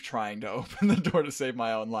then keep trying to open the door to save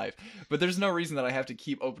my own life. But there's no reason that I have to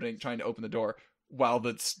keep trying to open the door while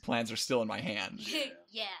the plans are still in my hand.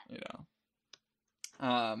 Yeah. You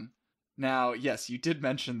know. Now, yes, you did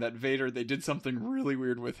mention that Vader, they did something really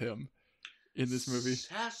weird with him in this movie.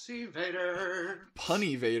 Sassy Vader.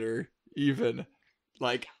 Punny Vader, even.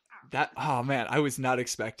 Like, that, oh man, I was not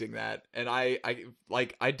expecting that. And I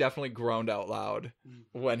definitely groaned out loud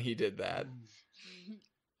when he did that.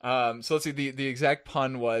 So let's see, the exact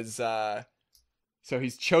pun was, so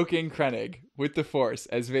he's choking Krennic with the Force,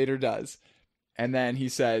 as Vader does. And then he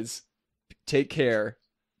says, take care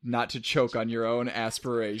not to choke on your own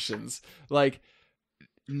aspirations. Like,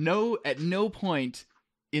 at no point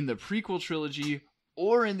in the prequel trilogy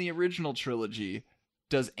or in the original trilogy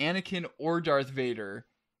does Anakin or Darth Vader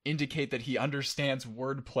indicate that he understands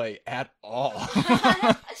wordplay at all.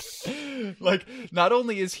 Like, not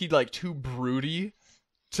only is he, like, too broody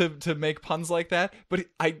to make puns like that, but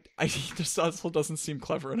he just also doesn't seem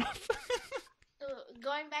clever enough.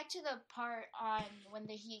 Going back to the part on when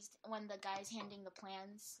the guy's handing the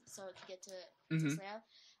plans so it could get to Leia,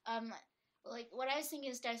 like what I was thinking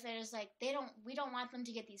is Darth Vader's like we don't want them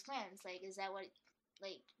to get these plans. Like, is that what,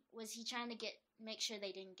 like, was he trying to make sure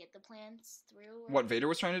they didn't get the plans through? What Vader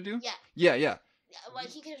was trying to do? Yeah. Yeah. What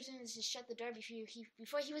he could have done is just shut the door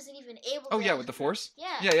before he wasn't even able. Oh yeah, with the Force.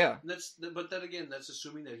 Yeah. Yeah. But then again, that's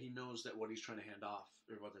assuming that he knows that what he's trying to hand off,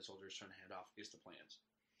 or what that soldier is trying to hand off, is the plans.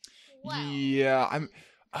 Wow. Yeah,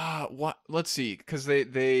 what? Let's see, because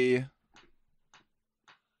they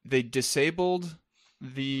disabled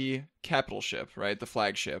the capital ship, right? The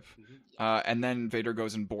flagship, and then Vader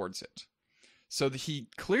goes and boards it. So he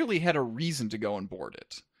clearly had a reason to go and board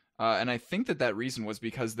it. And I think that reason was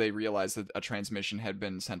because they realized that a transmission had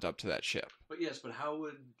been sent up to that ship. But how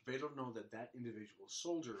would Vader know that individual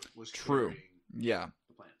soldier was true? Yeah.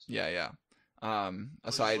 The plans. Yeah.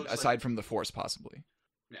 Aside from the Force, possibly.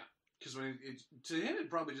 Yeah, because to him it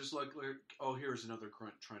probably just like, oh, here's another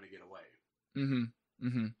grunt trying to get away.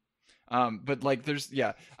 But like,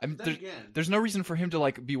 there's no reason for him to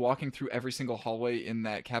like be walking through every single hallway in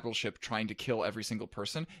that capital ship trying to kill every single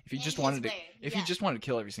person. If he just wanted to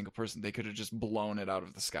kill every single person, they could have just blown it out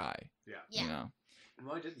of the sky. Yeah. You know.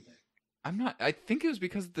 Why didn't they? I think it was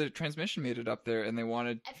because the transmission made it up there, and they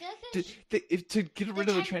wanted. I feel like to get rid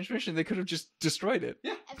of the transmission, they could have just destroyed it.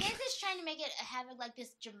 Yeah. I feel like they're trying to make it have like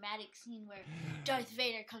this dramatic scene where Darth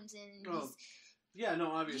Vader comes in. And yeah,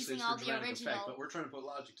 no, obviously it's all for the dramatic original. effect, but we're trying to put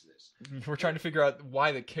logic to this. We're trying to figure out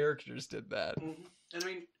why the characters did that. And I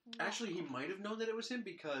mean, actually, he might have known that it was him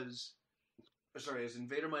because,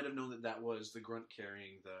 Vader might have known that was the grunt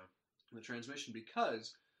carrying the transmission,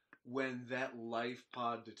 because when that life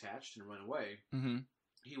pod detached and went away,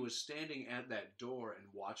 he was standing at that door and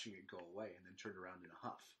watching it go away, and then turned around in a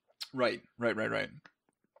huff. Right.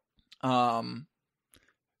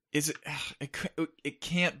 It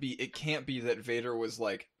can't be that Vader was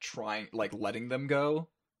like letting them go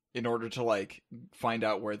in order to like find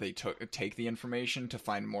out where they take the information to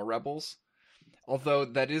find more rebels. Although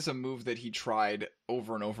that is a move that he tried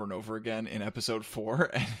over and over and over again in episode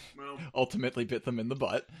 4 and ultimately bit them in the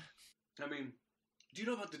butt. I mean, do you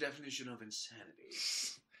know about the definition of insanity?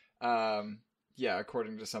 Yeah,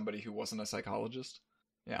 according to somebody who wasn't a psychologist.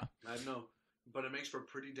 Yeah. I don't know, but it makes for a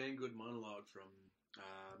pretty dang good monologue from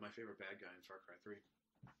my favorite bad guy in Far Cry 3.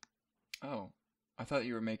 Oh, I thought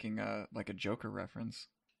you were making a Joker reference.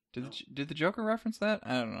 Did the Joker reference that?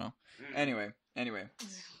 I don't know. Anyway.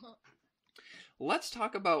 Let's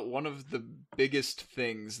talk about one of the biggest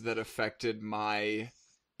things that affected my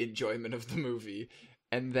enjoyment of the movie,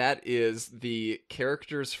 and that is the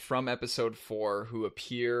characters from episode 4 who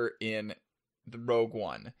appear in the Rogue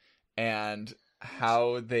One and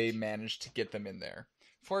how they managed to get them in there.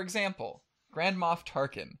 For example, Grand Moff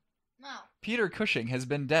Tarkin. Wow. Peter Cushing has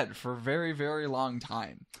been dead for a very, very long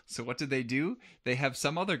time. So what did they do? They have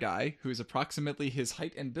some other guy who's approximately his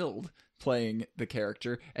height and build playing the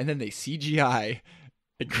character, and then they CGI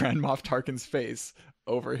Grand Moff Tarkin's face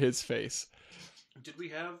over his face.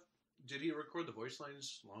 Did he record the voice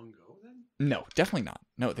lines long ago then? No, definitely not.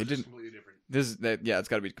 No, they didn't. Completely different. Yeah, it's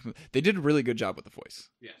got to be. They did a really good job with the voice.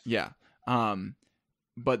 Yes. Yeah.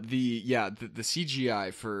 But the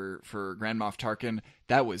CGI for Grand Moff Tarkin,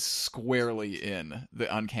 that was squarely in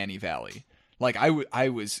the uncanny valley. Like I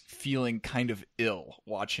was feeling kind of ill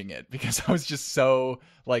watching it because I was just so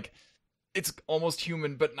like, it's almost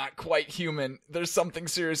human but not quite human. There's something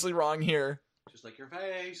seriously wrong here. Just like your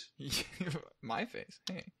face. My face.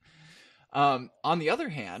 Hey. On the other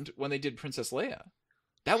hand, when they did Princess Leia,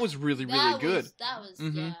 that was really good. That was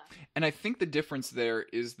mm-hmm. Yeah. And I think the difference there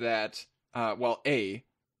is that,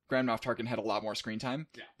 Grand Moff Tarkin had a lot more screen time,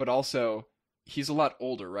 but also he's a lot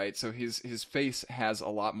older, right? So his face has a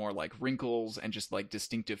lot more like wrinkles and just like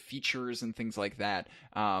distinctive features and things like that.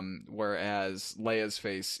 Whereas Leia's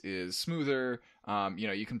face is smoother.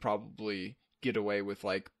 You can probably get away with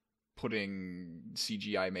like putting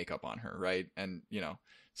CGI makeup on her, right? And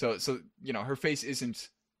so her face isn't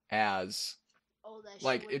as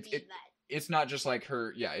like it's not just like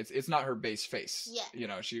her. Yeah, it's not her base face.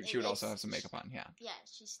 Yeah, she would also have some makeup on. Yeah. Yeah,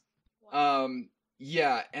 she's.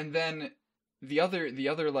 Yeah, and then the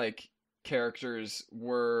other like characters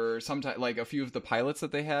were sometimes like a few of the pilots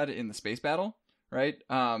that they had in the space battle, right?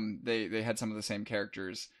 They had some of the same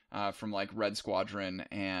characters from like Red Squadron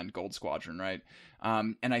and Gold Squadron, right?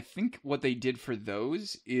 And I think what they did for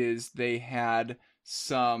those is they had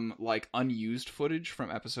some like unused footage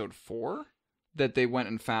from episode 4 that they went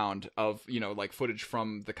and found of, like footage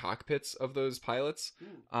from the cockpits of those pilots,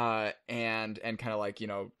 and kind of like,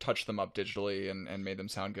 touched them up digitally and made them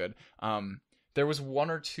sound good. There was one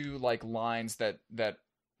or two like lines that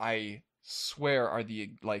I swear are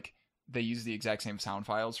they use the exact same sound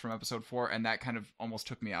files from episode 4, and that kind of almost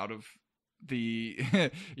took me out of the,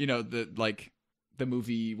 the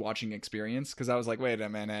movie watching experience, because I was like, wait a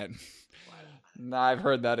minute, I've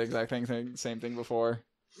heard that exact same thing before.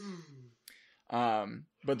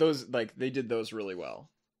 But those, like, they did those really well.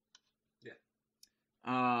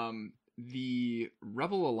 Yeah. The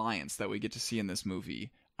Rebel Alliance that we get to see in this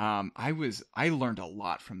movie, I learned a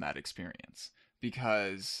lot from that experience,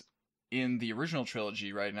 because in the original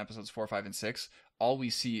trilogy, right, in episodes 4, 5, and 6, all we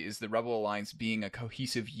see is the Rebel Alliance being a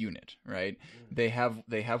cohesive unit, right? They have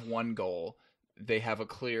one goal. They have a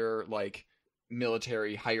clear, like,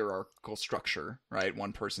 military hierarchical structure, right?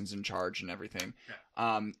 One person's in charge and everything.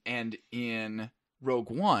 Yeah. And in Rogue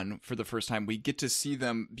One, for the first time, we get to see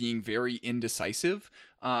them being very indecisive,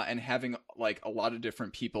 and having like a lot of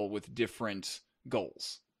different people with different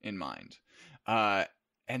goals in mind.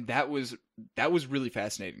 And that was really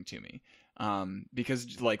fascinating to me,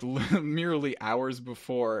 because like merely hours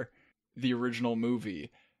before the original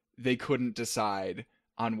movie, they couldn't decide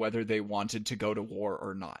on whether they wanted to go to war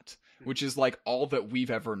or not, which is like all that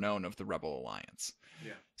we've ever known of the Rebel Alliance.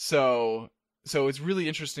 Yeah. So it's really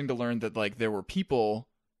interesting to learn that like there were people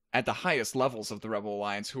at the highest levels of the Rebel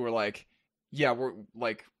Alliance who were like, yeah, we're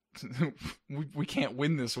like, we can't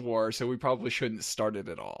win this war, so we probably shouldn't start it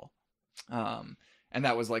at all. And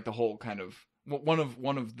that was like the whole kind of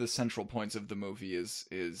one of the central points of the movie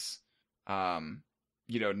is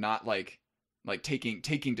not like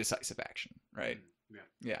taking decisive action, right?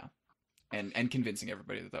 Yeah. And convincing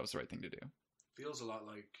everybody that was the right thing to do. Feels a lot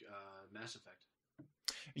like Mass Effect.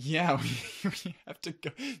 Yeah, we have to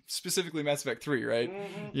go, specifically Mass Effect 3, right?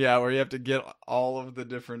 Mm-hmm. Yeah, where you have to get all of the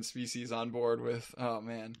different species on board with, oh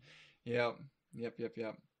man. Yep. My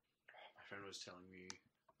friend was telling me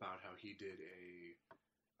about how he did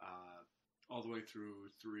all the way through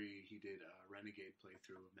 3, he did a Renegade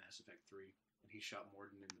playthrough of Mass Effect 3, and he shot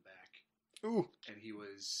Morden in the back. Ooh. And he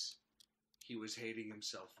was hating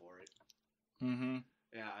himself for it. Mm-hmm.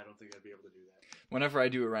 Yeah, I don't think I'd be able to do that. Whenever I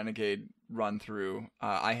do a Renegade run through,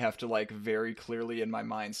 I have to like very clearly in my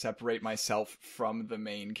mind separate myself from the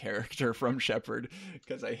main character, from Shepard,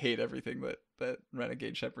 because I hate everything that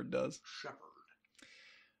Renegade Shepard does.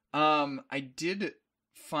 I did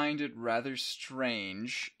find it rather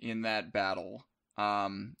strange in that battle,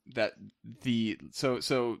 that the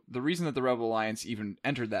reason that the Rebel Alliance even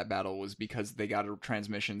entered that battle was because they got a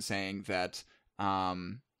transmission saying that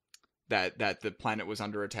that the planet was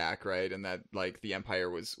under attack, right? And that like the Empire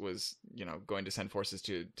was going to send forces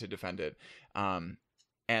to defend it.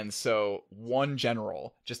 And so one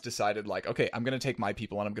general just decided like, okay, I'm going to take my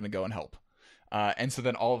people and I'm going to go and help. And so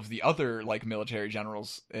then all of the other like military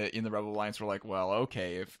generals in the Rebel Alliance were like, well,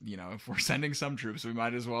 okay, if we're sending some troops, we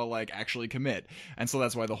might as well like actually commit. And so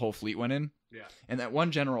that's why the whole fleet went in. Yeah. And that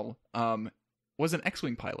one general was an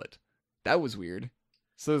X-Wing pilot. That was weird.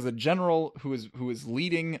 So there's a general who is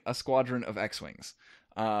leading a squadron of X-Wings.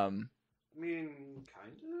 I mean,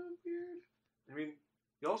 kind of weird. I mean,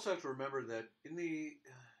 you also have to remember that in the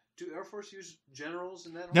do Air Force use generals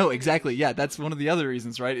in that? No, exactly. Yeah, that's one of the other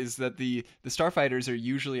reasons, right? Is that the starfighters are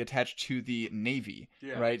usually attached to the Navy,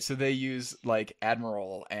 right? So they use like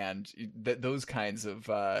admiral and those kinds of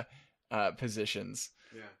positions.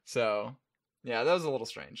 Yeah. So yeah, that was a little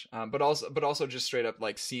strange. But also just straight up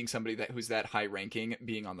like seeing somebody who's that high ranking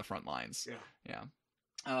being on the front lines. Yeah.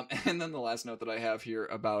 And then the last note that I have here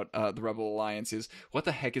about the Rebel Alliance is, what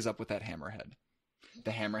the heck is up with that Hammerhead?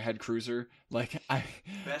 The Hammerhead cruiser,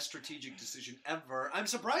 best strategic decision ever. I'm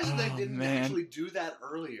surprised that they didn't actually do that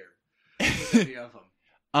earlier with any of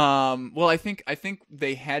them. Well, I think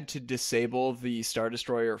they had to disable the Star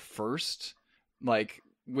Destroyer first, like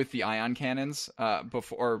with the ion cannons,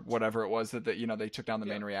 before, or whatever it was that they took down the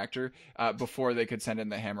main reactor, before they could send in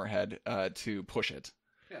the Hammerhead to push it.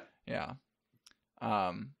 Yeah.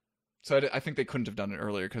 So I think they couldn't have done it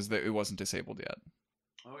earlier because it wasn't disabled yet.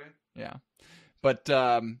 Okay. Yeah. But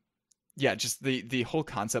yeah, just the whole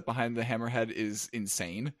concept behind the Hammerhead is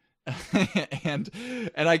insane. and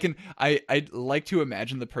I'd like to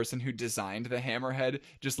imagine the person who designed the Hammerhead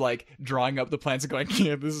just like drawing up the plans and going,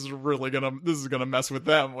 yeah, this is gonna mess with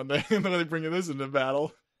them when they bring this into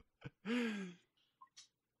battle. Maybe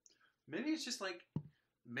it's just like,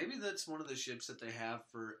 maybe that's one of the ships that they have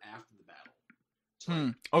for after the battle.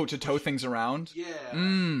 Like, to tow things around. Yeah.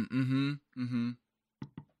 And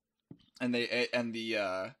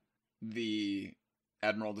the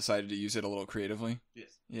admiral decided to use it a little creatively.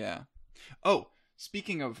 Yes. Yeah. Oh,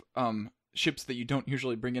 speaking of ships that you don't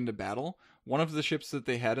usually bring into battle, one of the ships that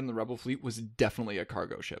they had in the Rebel fleet was definitely a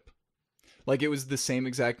cargo ship. Like, it was the same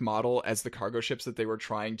exact model as the cargo ships that they were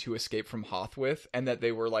trying to escape from Hoth with, and that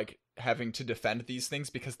they were like having to defend these things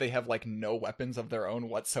because they have like no weapons of their own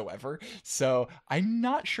whatsoever. So I'm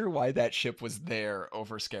not sure why that ship was there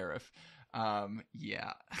over Scarif.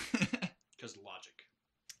 Yeah. Because logic.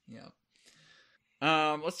 Yeah.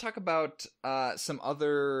 Let's talk about some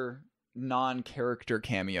other non-character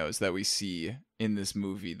cameos that we see in this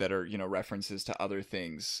movie that are, references to other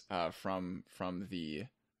things from the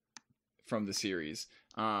series.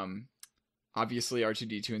 Obviously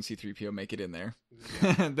R2-D2 and C-3PO make it in there.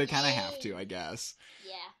 They kind of have to, I guess.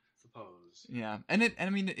 Yeah. Suppose. Yeah. And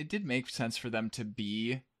it did make sense for them to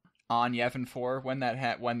be on Yavin 4 when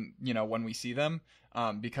we see them,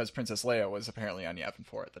 because Princess Leia was apparently on Yavin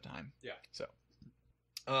 4 at the time. Yeah. So,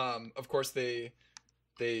 of course they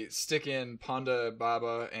stick in Ponda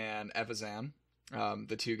Baba and Evazan,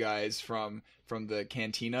 the two guys from the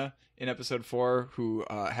cantina in episode 4 who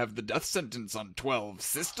have the death sentence on 12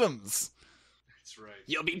 systems. That's right.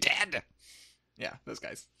 You'll be dead. Yeah, those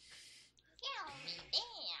guys.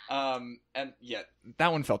 And yeah,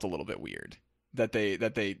 that one felt a little bit weird. That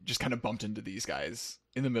they just kind of bumped into these guys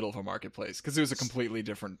in the middle of a marketplace because it was a completely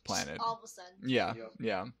different planet. All of a sudden. Yeah, Yep.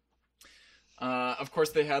 yeah. Of course,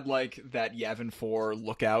 they had like that Yavin 4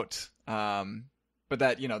 lookout, but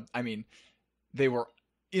that they were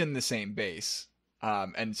in the same base,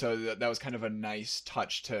 and so that was kind of a nice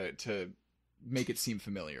touch to make it seem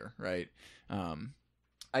familiar, right?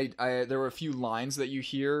 There were a few lines that you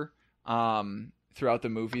hear throughout the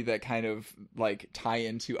movie that kind of like tie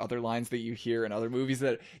into other lines that you hear in other movies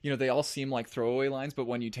that they all seem like throwaway lines, but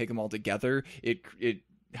when you take them all together, it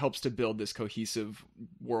helps to build this cohesive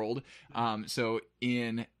world. So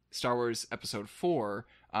in Star Wars Episode 4,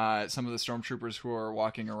 some of the stormtroopers who are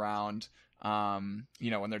walking around,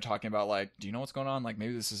 when they're talking about like, do you know what's going on? Like,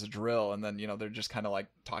 maybe this is a drill. And then, they're just kind of like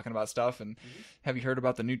talking about stuff. And have you heard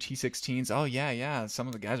about the new T-16s? Oh yeah. Some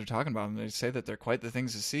of the guys are talking about them. They say that they're quite the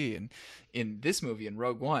things to see. And in this movie, in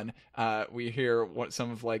Rogue One, we hear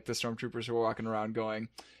some of like the stormtroopers who are walking around going,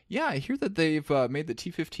 yeah, I hear that they've made the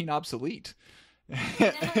T-15 obsolete. Yeah.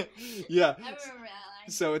 I remember that line.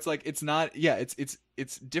 So it's like, it's not,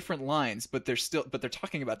 it's different lines, but they're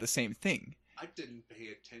talking about the same thing. I didn't pay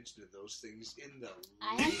attention to those things in the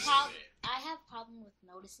I least bit. have problem with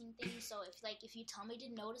noticing things. So if you tell me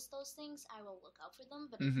to notice those things, I will look out for them.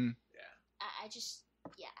 But I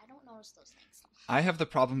don't notice those things. I have the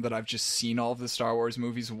problem that I've just seen all of the Star Wars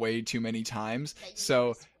movies way too many times.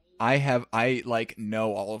 So I like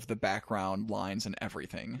know all of the background lines and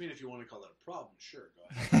everything. I mean, if you want to call it a problem, sure, go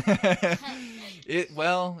ahead.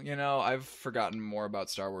 I've forgotten more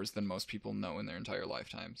about Star Wars than most people know in their entire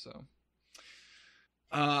lifetime, so.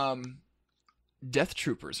 Death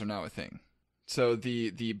Troopers are now a thing. So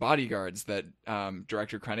the bodyguards that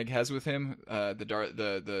Director Krennic has with him,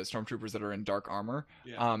 the stormtroopers that are in dark armor,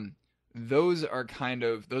 those are kind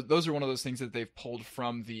of those are one of those things that they've pulled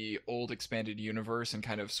from the old expanded universe and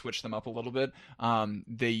kind of switched them up a little bit.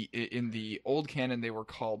 They in the old canon they were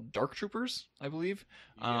called Dark Troopers, I believe.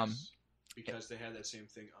 Yes. because they had that same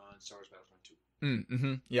thing on Star Wars Battlefront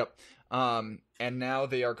 2. Yep. And now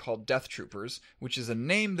they are called Death Troopers, which is a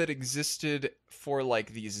name that existed for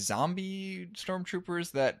like these zombie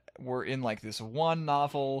stormtroopers that were in like this one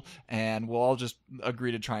novel, and we'll all just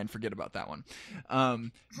agree to try and forget about that one.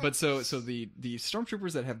 But so the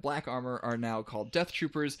stormtroopers that have black armor are now called Death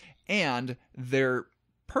Troopers, and their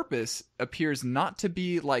purpose appears not to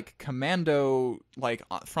be like commando, like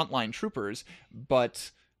frontline troopers, but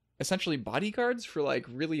essentially bodyguards for like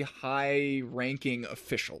really high-ranking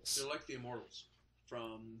officials. They're like the Immortals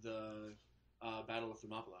from the Battle of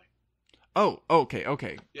Thermopylae. Oh,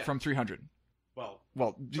 okay. Yeah. From 300. Well,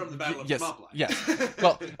 from the Battle of Thermopylae. Yes.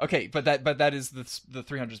 Well, okay, but that is the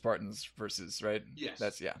 300 Spartans versus, right? Yes.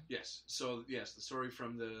 That's Yes. So yes, the story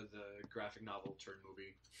from the graphic novel turned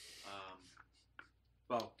movie.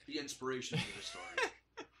 The inspiration for the story.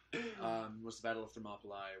 Was the Battle of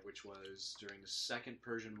Thermopylae, which was during the Second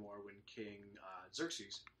Persian War when King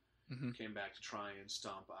Xerxes came back to try and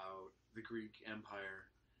stomp out the Greek Empire,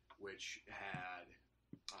 which had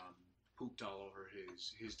pooped all over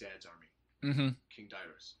his dad's army, King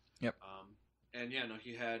Darius. Yep.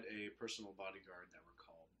 He had a personal bodyguard that were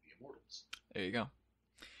called the Immortals. There you go.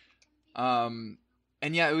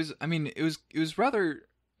 And yeah, it was rather.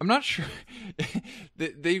 I'm not sure.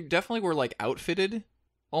 They definitely were like outfitted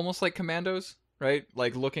almost like commandos, right?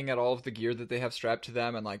 Like looking at all of the gear that they have strapped to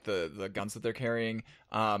them and like the guns that they're carrying.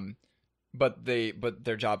 But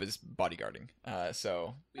their job is bodyguarding.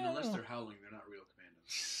 So unless they're howling, they're not real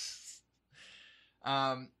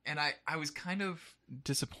commandos. And I was kind of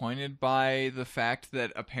disappointed by the fact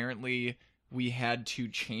that apparently we had to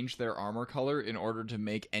change their armor color in order to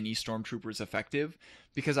make any stormtroopers effective,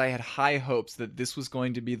 because I had high hopes that this was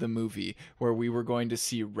going to be the movie where we were going to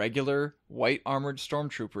see regular white armored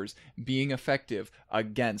stormtroopers being effective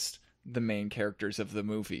against the main characters of the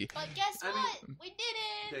movie. But guess what? We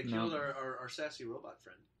didn't! They killed our sassy robot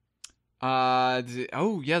friend.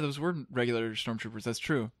 Those were regular stormtroopers. That's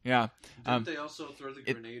true. Yeah. Didn't they also throw the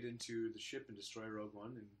grenade into the ship and destroy Rogue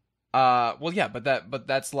One? But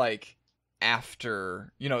that's like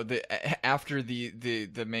after after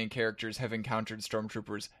the main characters have encountered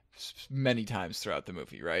stormtroopers many times throughout the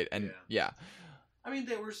movie, right? And yeah. I mean,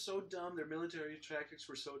 they were so dumb. Their military tactics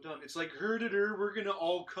were so dumb. It's like, we're gonna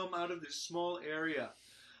all come out of this small area.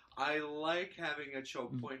 I like having a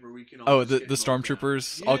choke point where we can all the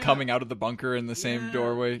stormtroopers all coming out of the bunker in the same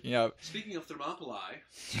doorway. Yeah. Speaking of Thermopylae.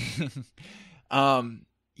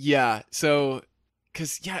 So,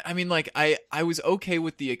 because I was okay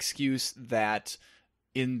with the excuse that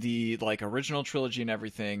in the like original trilogy and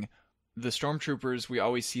everything, the stormtroopers, we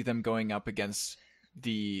always see them going up against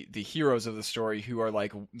the heroes of the story who are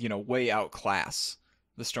like, way outclass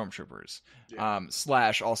the stormtroopers.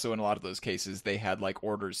 / also in a lot of those cases they had like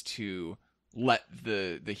orders to let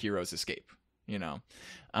the heroes escape,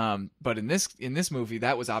 but in this movie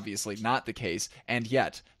that was obviously not the case, and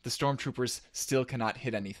yet the stormtroopers still cannot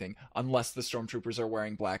hit anything unless the stormtroopers are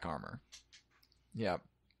wearing black armor. Yeah.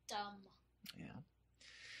 Dumb.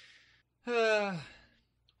 Yeah.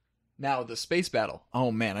 Now the space battle.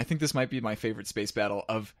 Oh man, I think this might be my favorite space battle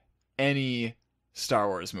of any Star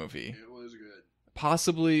Wars movie. It was good.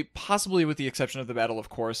 Possibly with the exception of the Battle of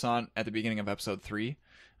Coruscant at the beginning of Episode 3.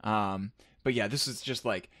 But yeah, this is just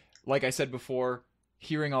like I said before,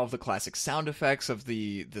 hearing all of the classic sound effects of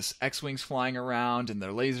this X-Wings flying around and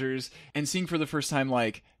their lasers, and seeing for the first time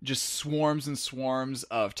like just swarms and swarms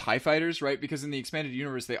of TIE fighters, right? Because in the expanded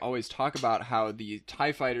universe, they always talk about how the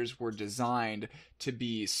TIE fighters were designed to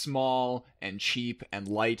be small and cheap and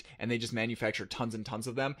light, and they just manufacture tons and tons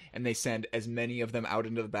of them, and they send as many of them out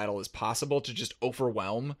into the battle as possible to just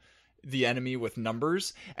overwhelm the enemy with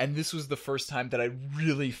numbers. And this was the first time that I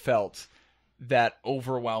really felt that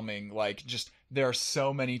overwhelming, like, just there are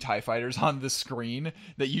so many TIE fighters on the screen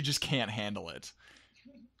that you just can't handle it.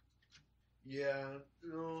 Yeah,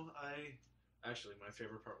 no, actually, my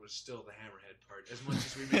favorite part was still the Hammerhead part, as much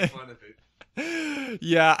as we made fun of it.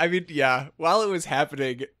 Yeah, while it was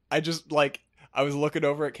happening, I was looking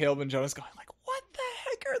over at Caleb and Jonas going, like, what the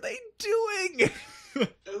heck are they doing?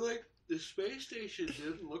 And, like, the space station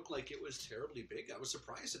didn't look like it was terribly big. I was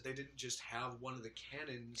surprised that they didn't just have one of the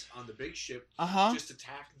cannons on the big ship just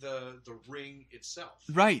attack the ring itself.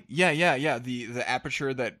 Right. Yeah. The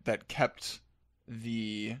aperture that kept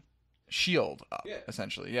the shield up,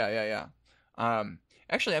 essentially. Yeah.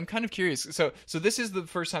 Actually, I'm kind of curious. So this is the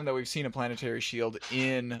first time that we've seen a planetary shield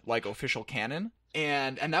in like official canon.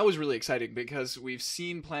 And that was really exciting because we've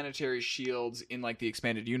seen planetary shields in like the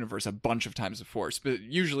expanded universe a bunch of times before, but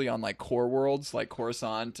usually on like core worlds like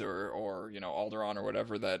Coruscant or Alderaan or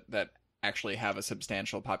whatever that actually have a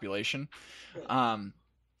substantial population. Right.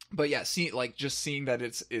 But yeah, just seeing that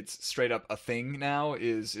it's straight up a thing now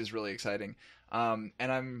is really exciting. And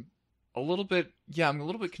I'm a little bit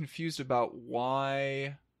confused about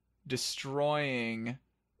why destroying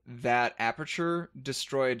that aperture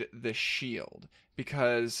destroyed the shield,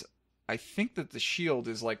 because I think that the shield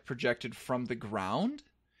is like projected from the ground,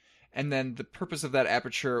 and then the purpose of that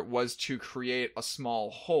aperture was to create a small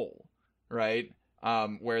hole, right?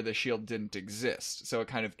 Where the shield didn't exist, so it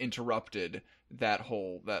kind of interrupted the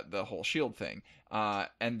whole shield thing.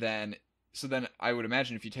 And then I would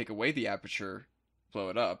imagine if you take away the aperture, blow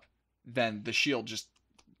it up, then the shield just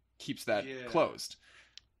keeps that closed.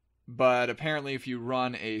 But apparently, if you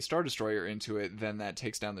run a Star Destroyer into it, then that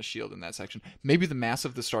takes down the shield in that section. Maybe the mass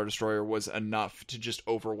of the Star Destroyer was enough to just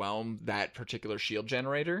overwhelm that particular shield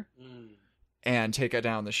generator and take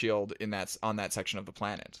down the shield on that section of the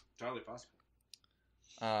planet. Entirely possible.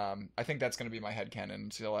 I think that's going to be my headcanon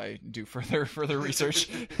until I do further research.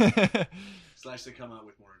 / they come out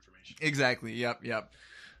with more information. Exactly. Yep.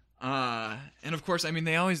 And of course, I mean,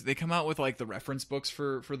 they come out with like the reference books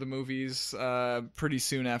for the movies pretty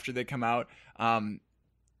soon after they come out.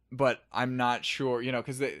 But I'm not sure,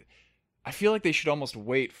 because I feel like they should almost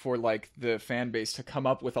wait for like the fan base to come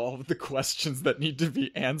up with all of the questions that need to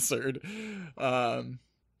be answered.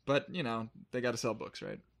 But they got to sell books,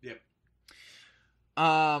 right? Yep.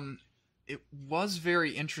 It was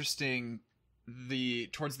very interesting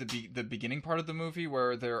towards the beginning part of the movie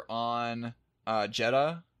where they're on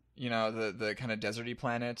Jeddah, the kind of deserty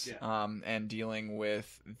planet, and dealing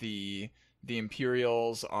with the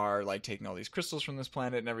Imperials are like taking all these crystals from this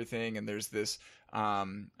planet and everything, and there's this Saw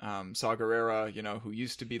Gerrera, who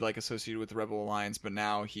used to be like associated with the Rebel Alliance, but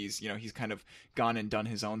now he's kind of gone and done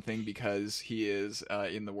his own thing because he is,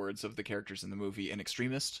 in the words of the characters in the movie, an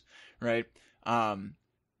extremist, right?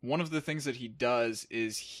 One of the things that he does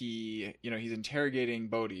is he's interrogating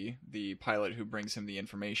Bodhi, the pilot who brings him the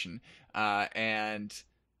information, and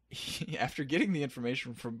after getting the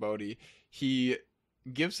information from Bodhi, he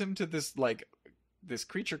gives him to this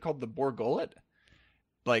creature called the Borgullet,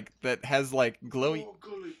 like that has like glowy.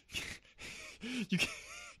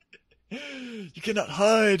 You cannot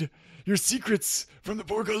hide your secrets from the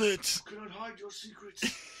Borgullet. You cannot hide your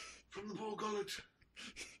secrets from the Borgullet.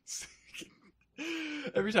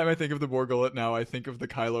 Every time I think of the Borgullet now, I think of the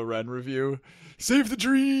Kylo Ren review. Save the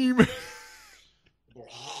dream.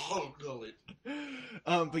 Borgullet.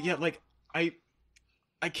 But yeah, like I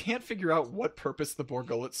can't figure out what purpose the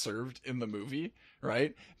Borgullet served in the movie,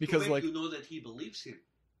 right? Because like you know that he believes him.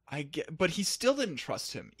 But he still didn't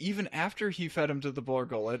trust him even after he fed him to the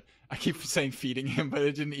Borgullet. I keep saying feeding him, but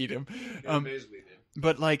it didn't eat him. Basically did.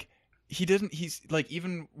 But like he didn't. He's like,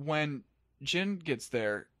 even when Jin gets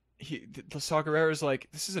there, the Saw Gerrera's like,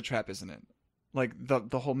 this is a trap, isn't it? Like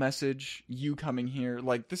the whole message, you coming here,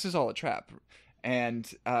 like this is all a trap. And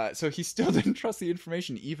so he still didn't trust the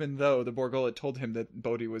information, even though the Borgullet told him that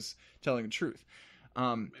Bodhi was telling the truth.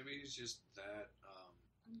 Maybe he's just that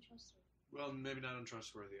untrustworthy. Well, maybe not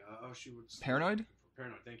untrustworthy. She would paranoid.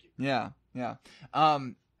 Paranoid. Thank you. Yeah.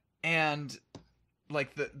 And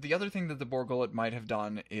like the other thing that the Borgullet might have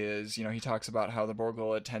done is, he talks about how the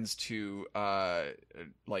Borgullet tends to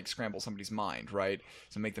like scramble somebody's mind, right?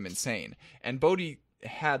 So make them insane. And Bodhi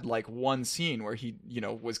had like one scene where he,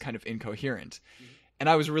 was kind of incoherent. Mm-hmm. And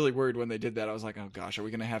I was really worried when they did that. I was like, oh gosh, are we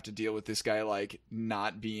going to have to deal with this guy like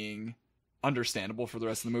not being understandable for the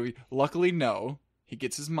rest of the movie? Luckily, no. He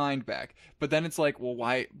gets his mind back. But then it's like, well,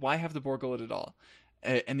 why have the Borgullet at all?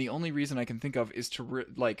 And the only reason I can think of is to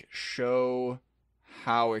show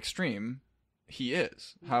how extreme he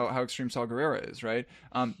is, how extreme Saw Gerrera is, right?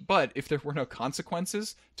 But if there were no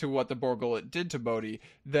consequences to what the Borgullet did to Bodhi,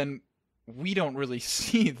 then we don't really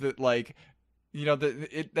see that,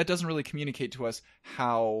 that doesn't really communicate to us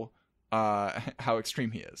how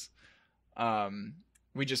extreme he is.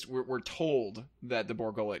 We're told that the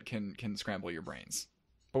Borgullet can scramble your brains,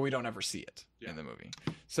 but we don't ever see it in the movie.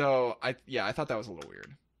 So I thought that was a little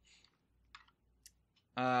weird.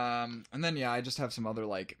 And then I just have some other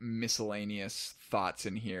like miscellaneous thoughts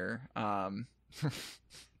in here.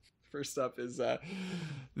 First up is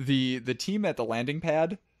the team at the landing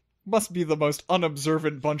pad must be the most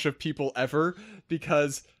unobservant bunch of people ever,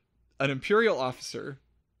 because an Imperial officer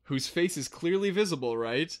whose face is clearly visible,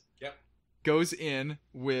 right? Yep. Goes in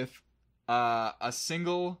with a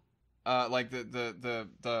single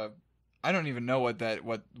the I don't even know what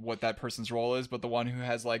that person's role is, but the one who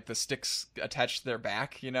has like the sticks attached to their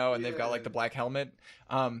back, and they've got like the black helmet.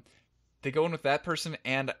 They go in with that person,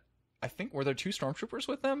 and I think, were there 2 stormtroopers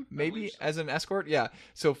with them? Maybe as an escort? Yeah.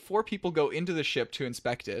 So 4 people go into the ship to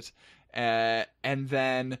inspect it, And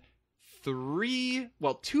then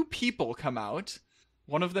two people come out.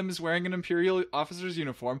 One of them is wearing an Imperial officer's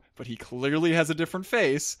uniform, but he clearly has a different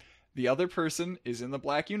face. The other person is in the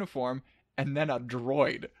black uniform, and then a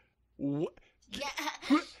droid.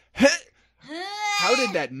 How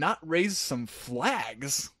did that not raise some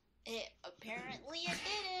flags? Apparently it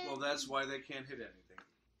didn't. Well, that's why they can't hit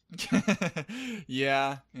anything.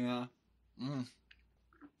 Yeah.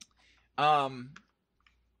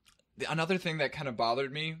 Another thing that kind of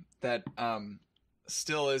bothered me that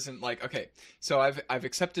still isn't like, okay, so I've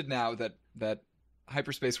accepted now that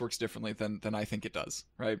hyperspace works differently than I think it does,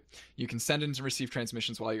 right? You can send and receive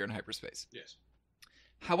transmissions while you're in hyperspace. Yes.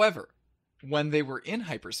 However, when they were in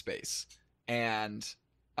hyperspace and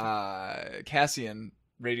Cassian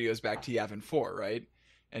radios back to Yavin 4, right?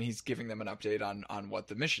 And he's giving them an update on what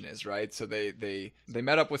the mission is, right? So they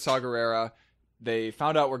met up with Saw Gerrera. They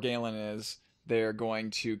found out where Galen is. They're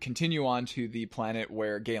going to continue on to the planet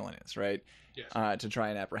where Galen is, right? Yes. To try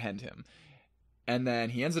and apprehend him. And then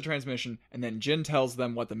he ends the transmission, and then Jyn tells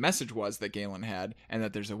them what the message was that Galen had, and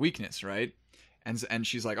that there's a weakness, right? And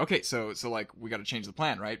she's like, okay, so like, we got to change the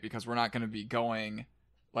plan, right? Because we're not going to be going,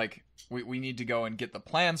 like, we need to go and get the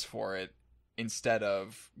plans for it instead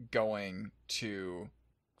of going to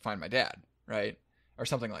find my dad, right? Or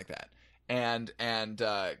something like that. And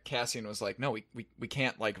Cassian was like, no, we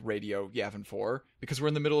can't, like, radio Yavin 4 because we're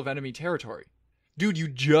in the middle of enemy territory. Dude, you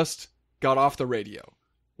just got off the radio.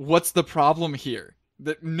 What's the problem here?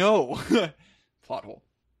 No. Plot hole.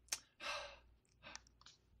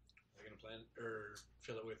 Are you gonna plan or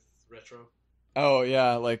fill it with retro? Oh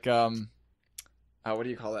yeah, like what do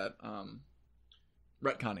you call that?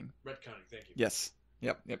 Retconning. Retconning, thank you. Yes.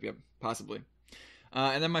 Yep. Possibly.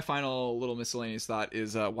 And then my final little miscellaneous thought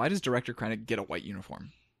is, why does Director Krennic get a white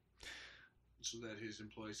uniform? So that his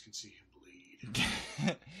employees can see him bleed.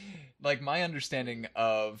 Like, my understanding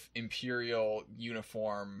of Imperial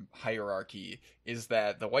uniform hierarchy is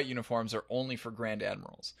that the white uniforms are only for Grand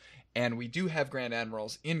Admirals. And we do have Grand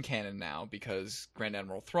Admirals in canon now because Grand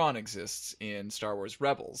Admiral Thrawn exists in Star Wars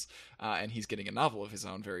Rebels. And he's getting a novel of his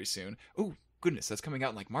own very soon. Oh, goodness, that's coming out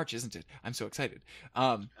in, like, March, isn't it? I'm so excited.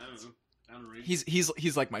 I don't know.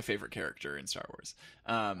 He's like my favorite character in Star Wars.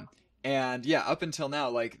 And yeah, up until now,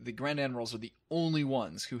 like, the Grand Admirals are the only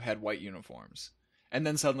ones who had white uniforms. And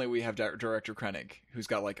then suddenly we have Director Krennic, who's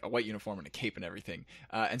got, like, a white uniform and a cape and everything.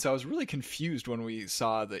 And so I was really confused when we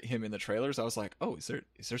saw him in the trailers. I was like, oh, is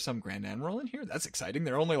there some Grand Admiral in here? That's exciting.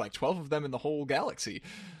 There are only, like, 12 of them in the whole galaxy.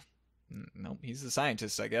 Nope, he's the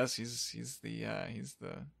scientist, I guess. He's the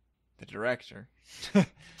director.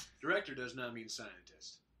 Director does not mean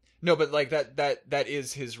scientist. No, but, like, that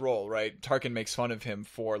is his role, right? Tarkin makes fun of him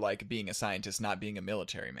for, like, being a scientist, not being a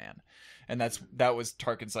military man. And that was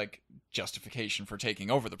Tarkin's, like, justification for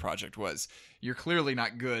taking over the project was, you're clearly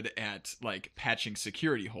not good at, like, patching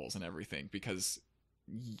security holes and everything because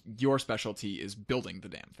your specialty is building the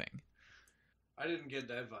damn thing. I didn't get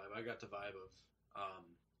that vibe. I got the vibe of,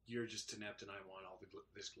 you're just inept and I want all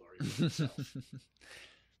this glory for myself.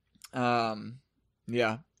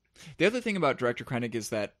 Yeah. The other thing about Director Krennic is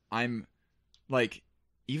that I'm, like,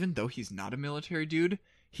 even though he's not a military dude,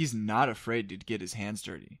 he's not afraid to get his hands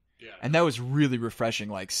dirty. Yeah. And that was really refreshing,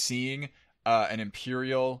 like, seeing an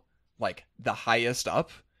Imperial, like, the highest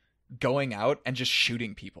up, going out and just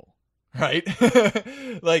shooting people, right?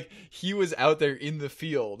 Like, he was out there in the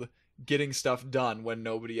field getting stuff done when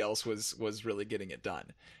nobody else was really getting it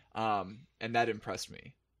done. And that impressed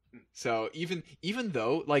me. So even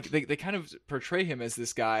though, like, they kind of portray him as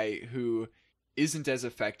this guy who isn't as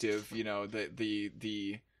effective, you know,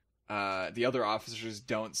 the other officers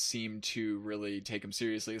don't seem to really take him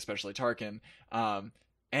seriously, especially Tarkin.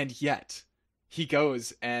 And yet he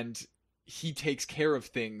goes and he takes care of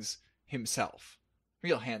things himself.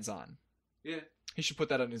 Real hands-on. Yeah. He should put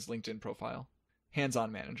that on his LinkedIn profile.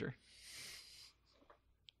 Hands-on manager.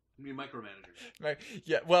 I mean, micromanager. Right.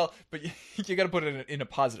 Yeah. Well, but you got to put it in a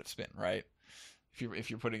positive spin, right? If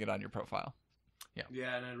you're putting it on your profile. Yeah.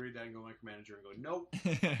 Yeah, and I read that and go micromanager and go, nope.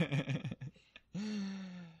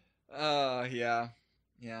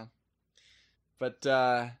 Yeah. But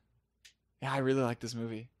yeah, I really like this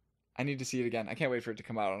movie. I need to see it again. I can't wait for it to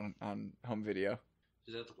come out on home video.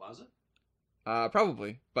 Is that at the Plaza?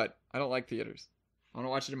 Probably, but I don't like theaters. I want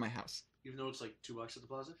to watch it in my house. Even though it's like $2 at the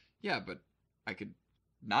Plaza? Yeah, but I could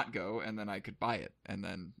not go, and then I could buy it, and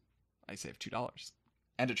then I save $2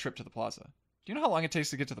 and a trip to the Plaza. Do you know how long it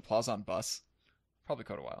takes to get to the Plaza on bus? Probably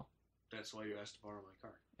quite a while. That's why you asked to borrow my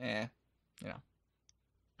car. You know.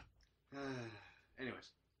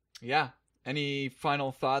 Anyways. Yeah. Any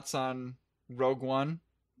final thoughts on Rogue One?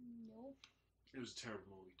 Nope. It was a terrible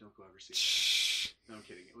movie. Don't go ever see it. No, I'm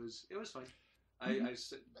kidding. It was fine.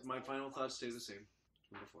 My final thoughts stay the same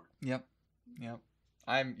from before. Yep.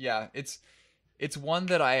 It's one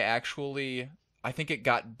that I think it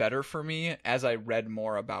got better for me as I read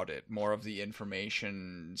more about it, more of the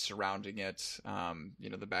information surrounding it,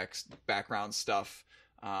 the background stuff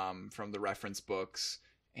from the reference books,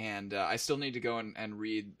 and I still need to go and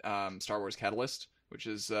read Star Wars Catalyst, which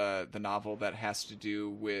is the novel that has to do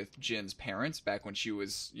with Jin's parents back when she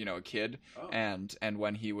was, a kid, and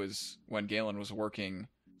when Galen was working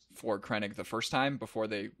for Krennic the first time before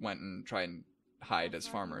they went and tried and hide as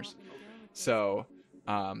farmers. So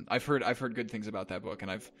I've heard good things about that book, and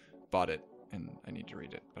I've bought it, and I need to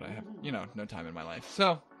read it, but I have no time in my life.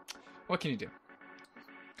 So what can you do?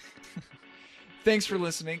 Thanks for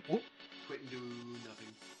listening. Whoop. Quit and do nothing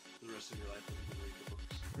for the rest of your life and read the books.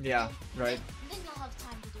 Yeah, right. Then you'll have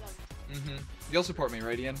time to do everything. Mm-hmm. You'll support me,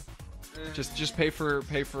 right, Ian? Just pay for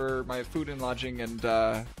my food and lodging and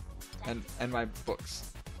my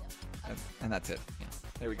books, and that's it. Yeah,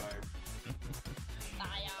 there we go.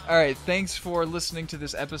 All right, thanks for listening to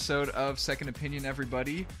this episode of Second Opinion,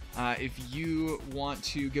 everybody. If you want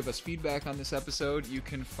to give us feedback on this episode, you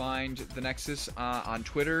can find The Nexus on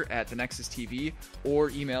Twitter at The Nexus TV, or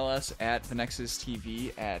email us at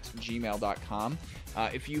thenexustv@gmail.com.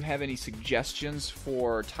 If you have any suggestions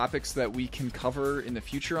for topics that we can cover in the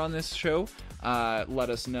future on this show, let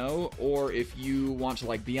us know. Or if you want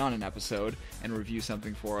to be on an episode and review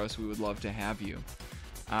something for us, we would love to have you.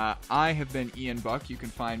 I have been Ian Buck. You can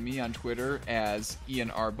find me on Twitter as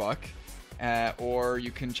Ian R. Buck, or you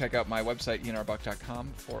can check out my website,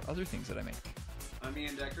 ianrbuck.com, for other things that I make. I'm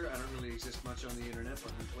Ian Decker. I don't really exist much on the internet,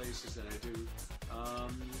 but in places that I do,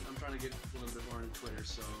 I'm trying to get a little bit more on Twitter,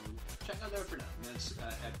 so check out there for now. And that's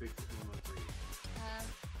at Bigfoot113.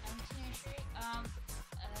 I'm Tanushri. I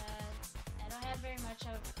don't have very much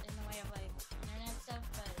in the way of internet stuff,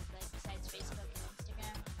 but besides Facebook and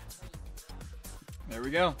Instagram, that's where you can find me. There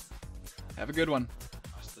we go. Have a good one.